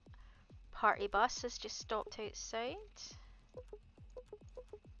party bus has just stopped outside.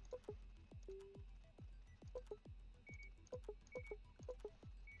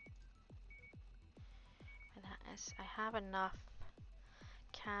 And that is, I have enough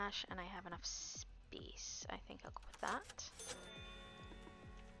cash and I have enough space. I think I'll go with that.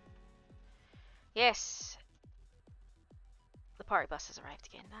 Yes! The party bus has arrived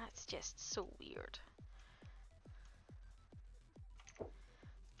again. That's just so weird.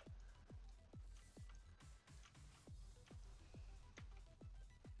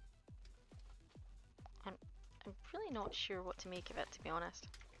 I'm really not sure what to make of it, to be honest.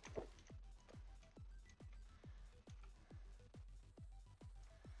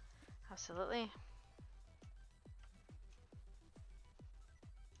 Absolutely.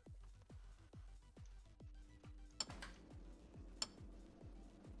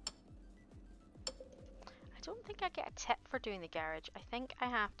 I don't think I get a tip for doing the garage. I think I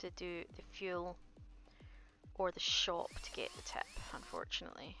have to do the fuel or the shop to get the tip,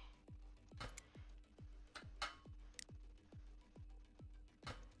 unfortunately.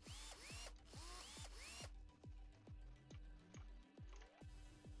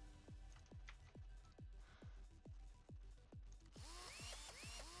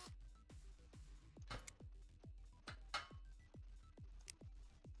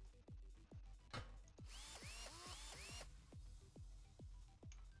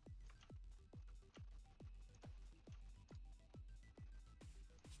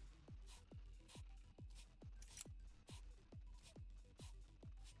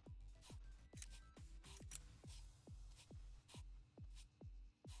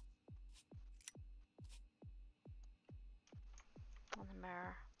 On the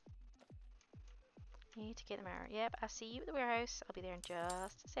mirror. Need to get the mirror. Yep, I see you at the warehouse. I'll be there in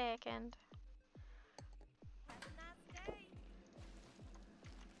just a second. Have a nice day.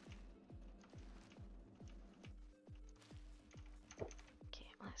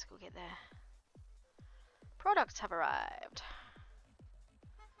 Okay, let's go get the products have arrived.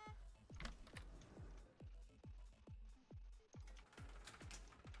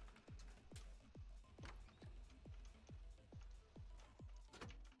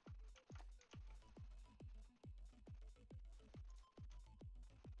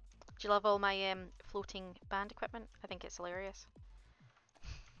 Do you love all my floating band equipment? I think it's hilarious.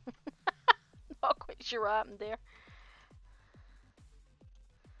 Not quite sure what happened there.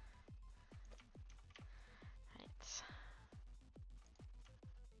 Right.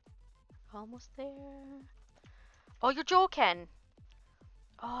 Almost there. Oh, you're joking!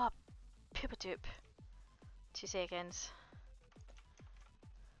 Oh, poopadoop. 2 seconds.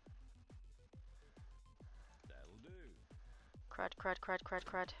 That'll do. Crud, crud, crud, crud,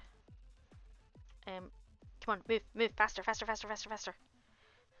 crud. Come on, move, move, faster, faster, faster, faster, faster.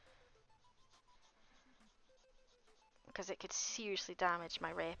 Because it could seriously damage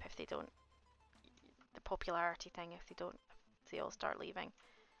my rep if they don't. The popularity thing if they don't. If they all start leaving.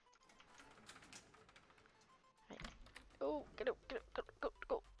 Right. Oh, get out, get out, go, go,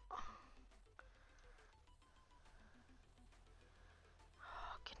 go.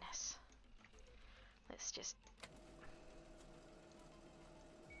 Oh, goodness. Let's just.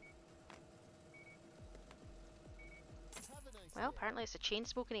 Have a nice Well, day. apparently it's a chain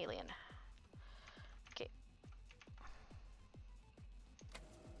smoking alien. Okay.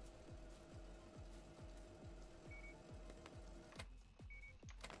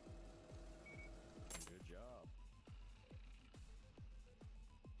 Good job.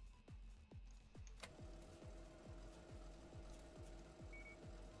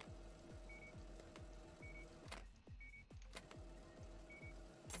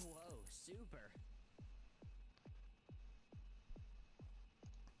 Whoa, super.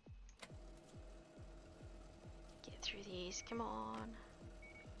 Get through these, come on.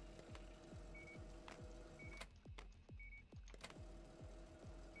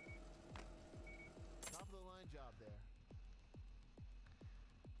 Top of the line job there.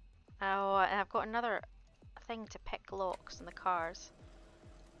 Oh, and I've got another thing to pick locks on the cars.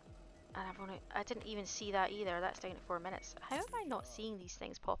 And I didn't even see that either. That's down at 4 minutes. How am I not seeing these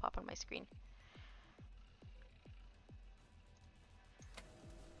things pop up on my screen?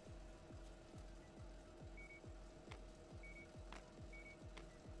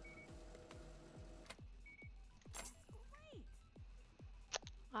 Great.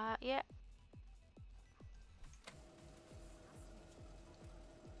 Yeah.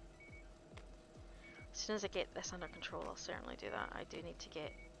 As soon as I get this under control, I'll certainly do that. I do need to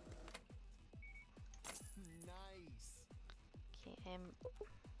get. Nice. Okay,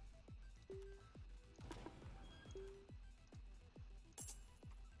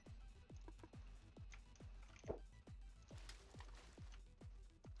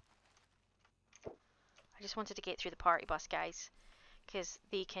 I just wanted to get through the party bus, guys, because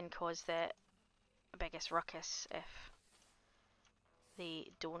they can cause the biggest ruckus if they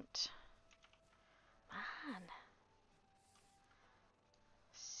don't. Man.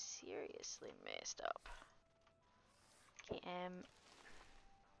 Seriously messed up. Okay,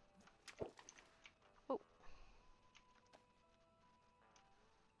 oh.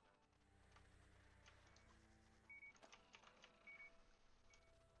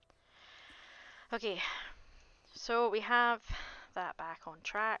 Okay, so we have that back on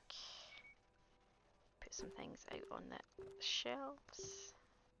track. Put some things out on the shelves.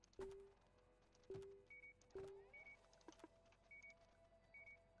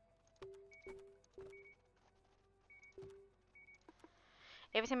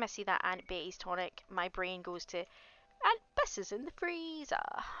 Every time I see that Aunt Betty's tonic, my brain goes to Aunt Bess's in the freezer.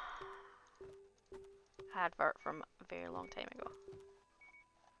 Advert from a very long time ago.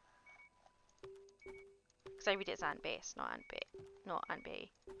 Because I read it as Aunt Bess, not Aunt Bet, not Aunt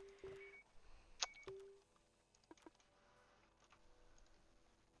Betty.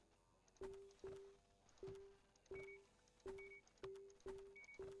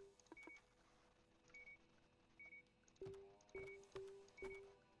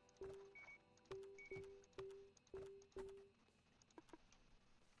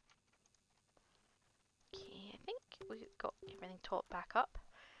 Okay, I think we've got everything topped back up.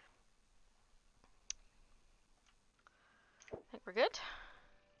 I think we're good.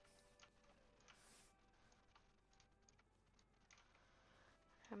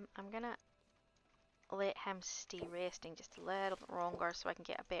 I'm gonna let him stay resting just a little bit longer so I can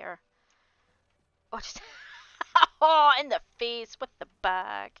get a better. Oh, just oh, in the face with the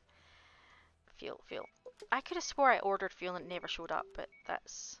bag. Fuel. I could have swore I ordered fuel and it never showed up, but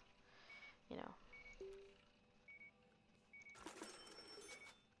that's, you know.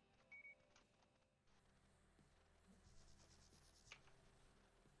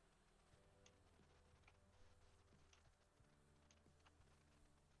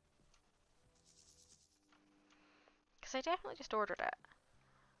 Because I definitely just ordered it.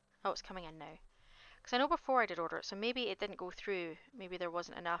 Oh, it's coming in now. Because I know before I did order it, so maybe it didn't go through. Maybe there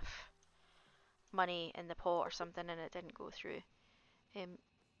wasn't enough money in the pot or something and it didn't go through.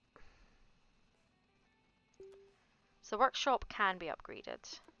 So the workshop can be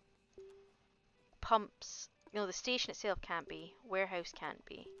upgraded. Pumps, the station itself can't be. Warehouse can't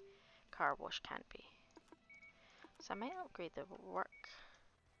be. Car wash can't be. So I might upgrade the work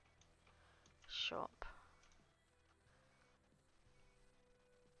shop.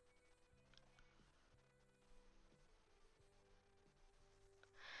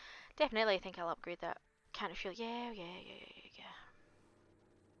 Definitely, I think I'll upgrade that. Can't feel. Yeah.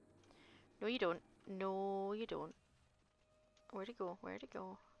 No, you don't. No, you don't. Where'd it go? Where'd it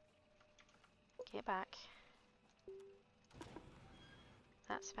go? Get back.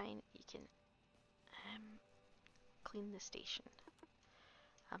 That's fine. You can clean the station.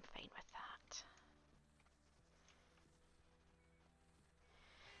 I'm fine with that.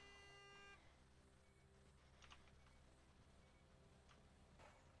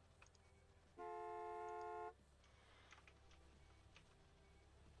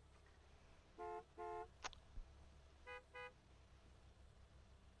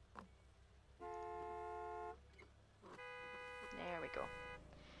 There we go.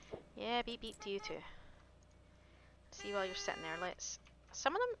 Yeah, beep beep to you too. See while you're sitting there, let's...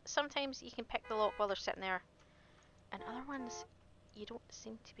 Some of them, sometimes you can pick the lock while they're sitting there, and other ones, you don't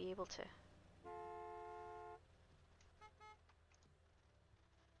seem to be able to.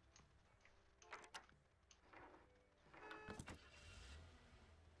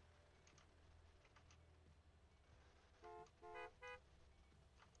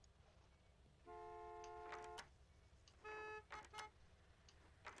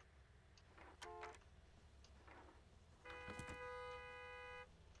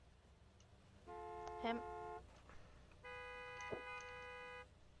 Um,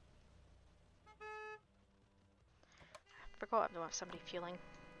 Forgot I don't have somebody fueling.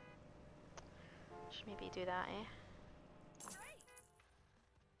 Should maybe do that, eh? Great.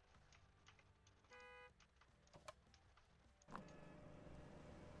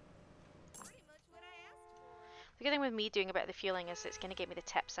 Pretty much what I asked for. The good thing with me doing a bit of the fueling is it's going to get me the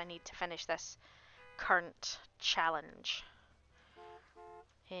tips I need to finish this current challenge.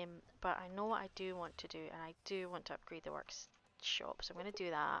 But I know what I do want to do, and I do want to upgrade the workshop, so I'm going to do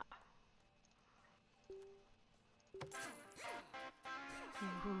that.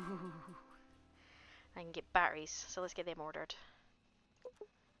 I can get batteries, so let's get them ordered.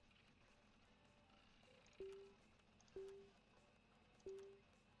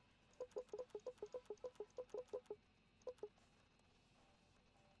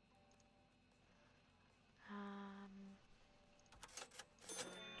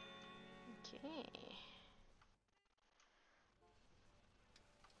 Okay.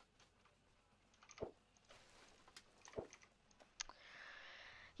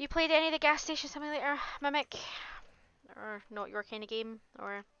 You played any of the gas station simulator, Mimic? Or not your kind of game?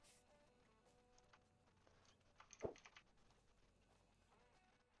 Or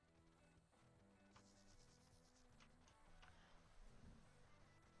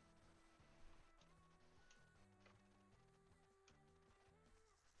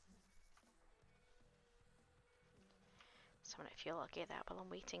someone at fuel, I'll get that while I'm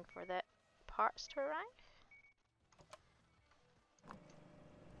waiting for the parts to arrive.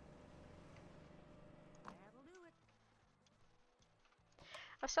 That'll do it.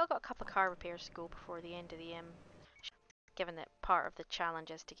 I've still got a couple of car repairs to go before the end of the given that part of the challenge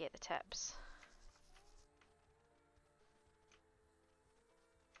is to get the tips.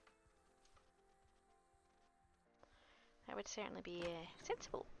 That would certainly be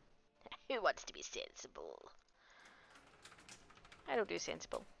sensible. Who wants to be sensible? I don't do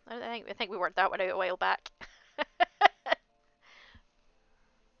sensible. I think we worked that one out a while back.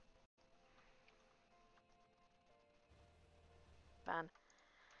 Van.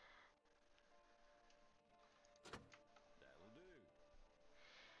 That'll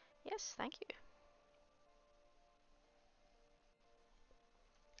do. Yes, thank you.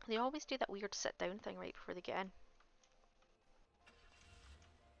 They always do that weird sit down thing right before they get in.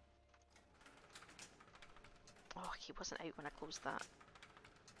 Oh, he wasn't out when I closed that.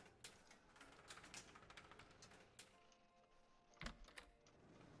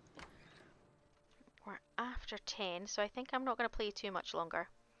 We're after 10, so I think I'm not going to play too much longer.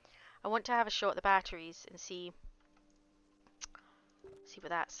 I want to have a shot at the batteries and see what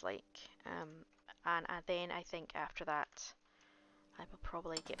that's like. And then I think after that I will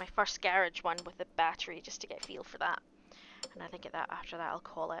probably get my first garage one with the battery just to get a feel for that. And I think after that I'll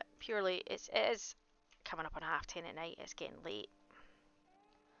call it. Purely, it is coming up on 10:30 at night. It's getting late.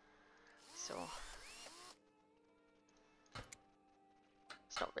 So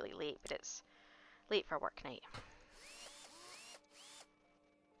it's not really late, but it's late for work night.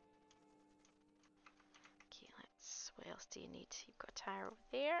 Okay, what else do you need? You've got a tire over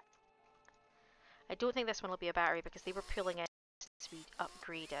there. I don't think this one will be a battery because they were pulling it as we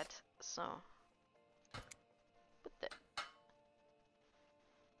upgraded, so. But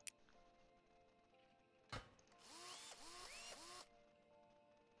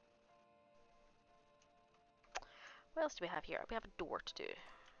What else do we have here? We have a door to do.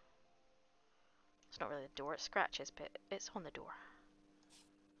 It's not really a door, it scratches, but it's on the door.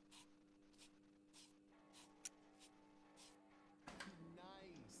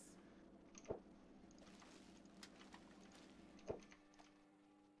 Nice.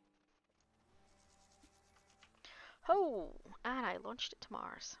 Oh, and I launched it to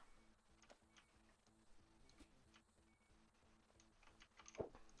Mars.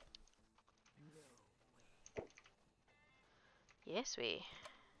 Yes, we.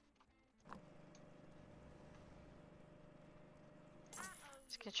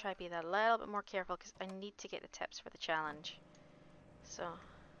 Just gonna try to be a little bit more careful because I need to get the tips for the challenge. So,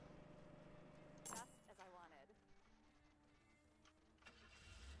 Just as I wanted.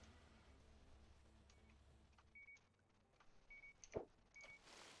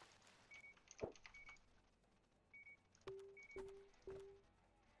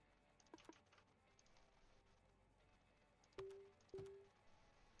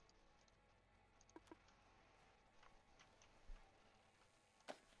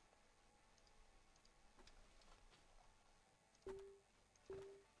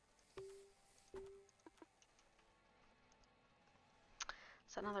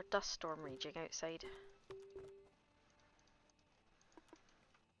 it's another dust storm raging outside.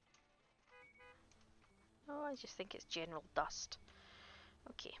 Oh, I just think it's general dust.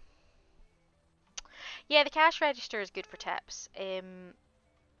 Okay. Yeah, the cash register is good for tips.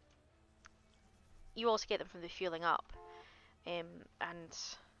 You also get them from the fueling up. And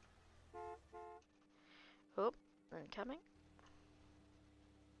oh, incoming.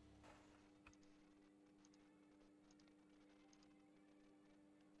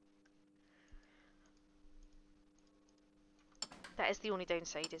 That is the only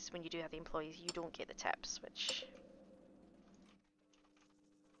downside, is when you do have the employees, you don't get the tips, which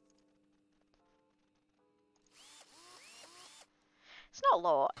it's not a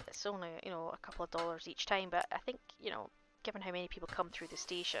lot. It's only, a couple of dollars each time, but I think, given how many people come through the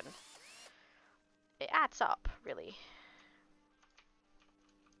station, it adds up, really.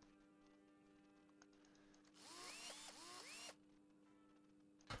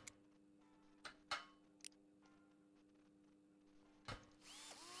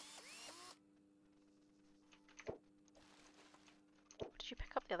 Did you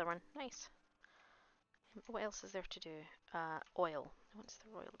pick up the other one? Nice. What else is there to do? Oil. Once the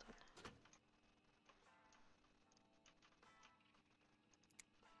oil done.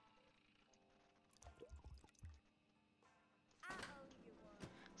 I owe you one.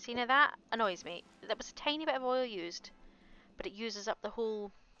 See, now that annoys me. That was a tiny bit of oil used, but it uses up the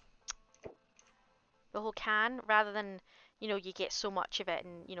whole can, rather than, you get so much of it,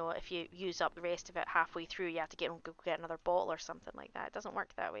 and, if you use up the rest of it halfway through, you have to go get another bottle or something like that. It doesn't work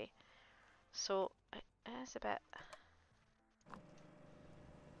that way. So, it's a bit...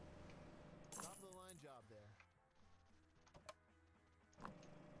 Top of the line job there.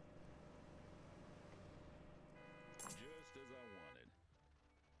 Just as I wanted.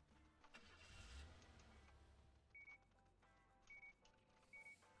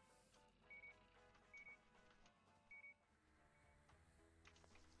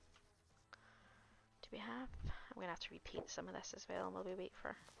 Do we have... I'm going to have to repaint some of this as well while we wait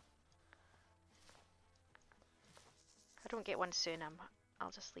for... If I don't get one soon,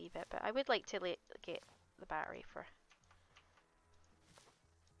 I'll just leave it. But I would like to get the battery for...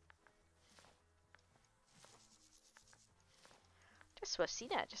 Just so I've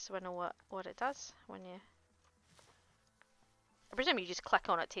seen it, just so I know what it does when you... I presume you just click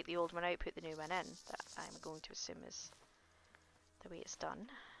on it, take the old one out, put the new one in. That I'm going to assume is the way it's done.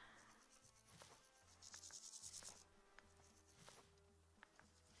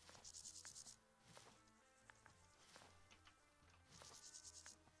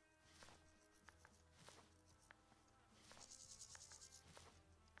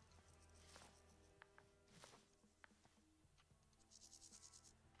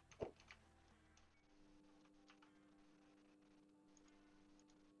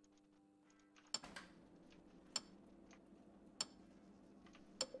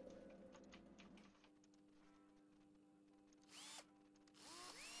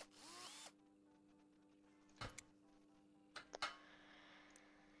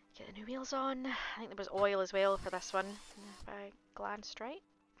 Get the new wheels on. I think there was oil as well for this one, if I glanced right.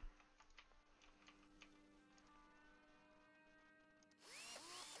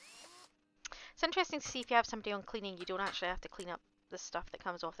 It's interesting to see if you have somebody on cleaning, you don't actually have to clean up the stuff that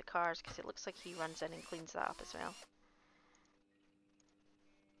comes off the cars, because it looks like he runs in and cleans that up as well.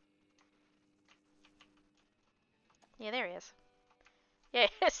 Yeah, there he is. Yeah,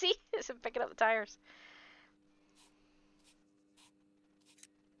 see? It's him picking up the tires.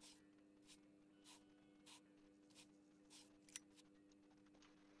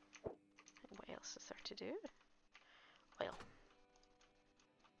 else is there to do? Well,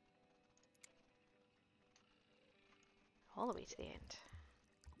 all the way to the end.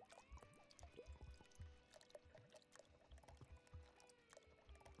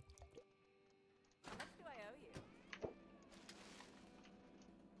 How much do I owe you?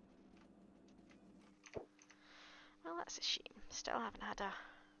 Well, that's a shame. Still haven't had a...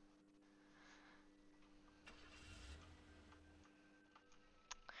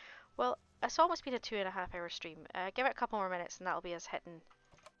 Well, it's almost been a 2.5 hour stream. Give it a couple more minutes and that'll be us hitting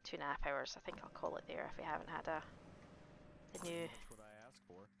 2.5 hours. I think I'll call it there if we haven't had the new That's what I asked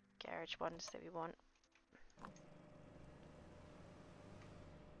for. garage ones that we want.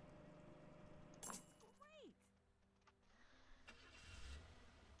 Great.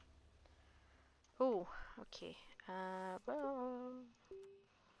 Oh, okay. Well...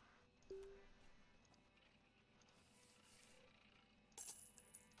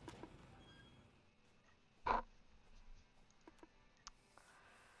 How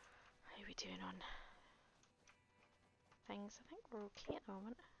are we doing on things? I think we're okay at the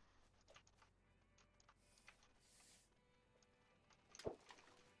moment.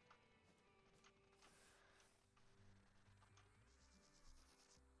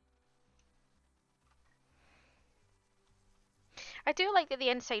 I do like that the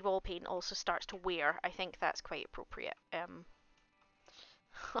inside wall paint also starts to wear. I think that's quite appropriate.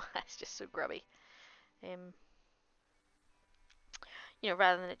 It's just so grubby. You know,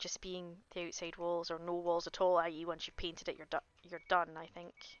 rather than it just being the outside walls or no walls at all, i.e. once you've painted it, you're done, I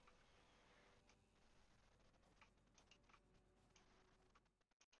think.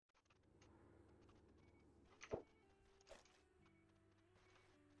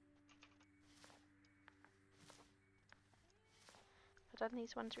 Have I done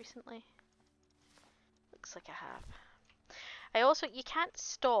these ones recently? Looks like I have. I also, you can't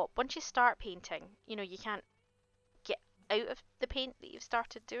stop. Once you start painting, you know, you can't get out of the paint that you've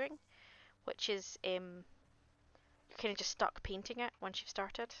started doing, which is, you're kind of just stuck painting it once you've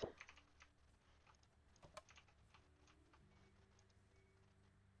started.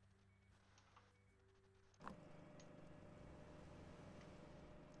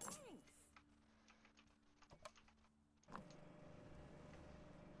 Thanks.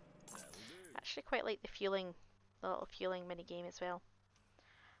 That'll do. I actually quite like the little fueling mini game as well.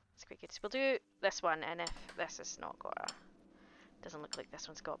 It's quite good. So we'll do this one, and if this has not got a, doesn't look like this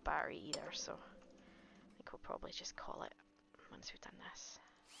one's got battery either, so I think we'll probably just call it once we've done this.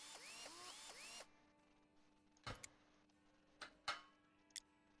 That's great.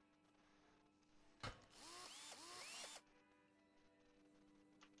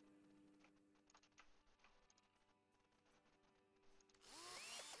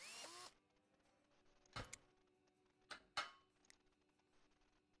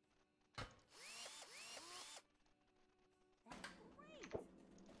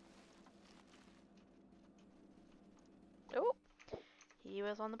 Oh, he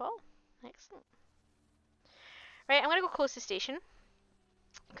was on the ball. Excellent. Right, I'm going to go close the station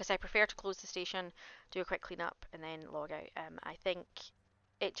because I prefer to close the station, do a quick clean up, and then log out. I think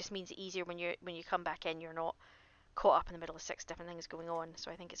it just means it easier when you come back in, you're not caught up in the middle of 6 different things going on.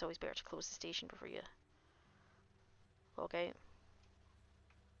 So I think it's always better to close the station before you log out.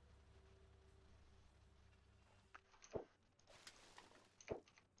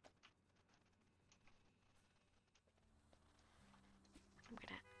 I'm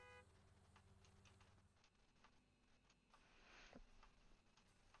gonna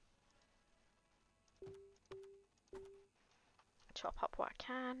chop up what I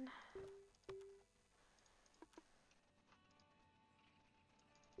can.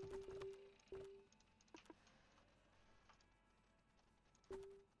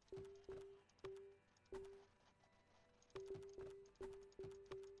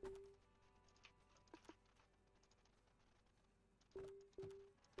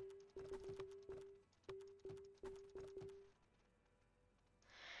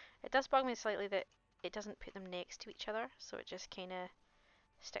 It does bug me slightly that it doesn't put them next to each other, so it just kind of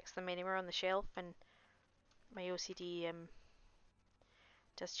sticks them anywhere on the shelf, and my OCD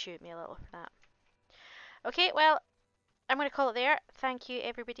does chew at me a little for that. Okay, well, I'm going to call it there. Thank you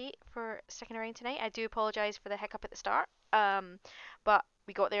everybody for sticking around tonight. I do apologise for the hiccup at the start, but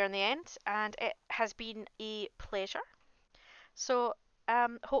we got there in the end, and it has been a pleasure. So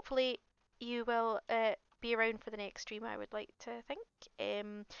hopefully you will be around for the next stream, I would like to think.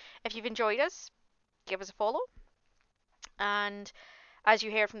 If you've enjoyed us, give us a follow. And as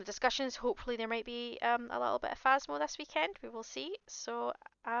you heard from the discussions, hopefully there might be a little bit of Phasmo this weekend. We will see. So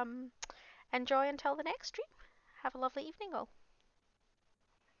enjoy until the next stream. Have a lovely evening all.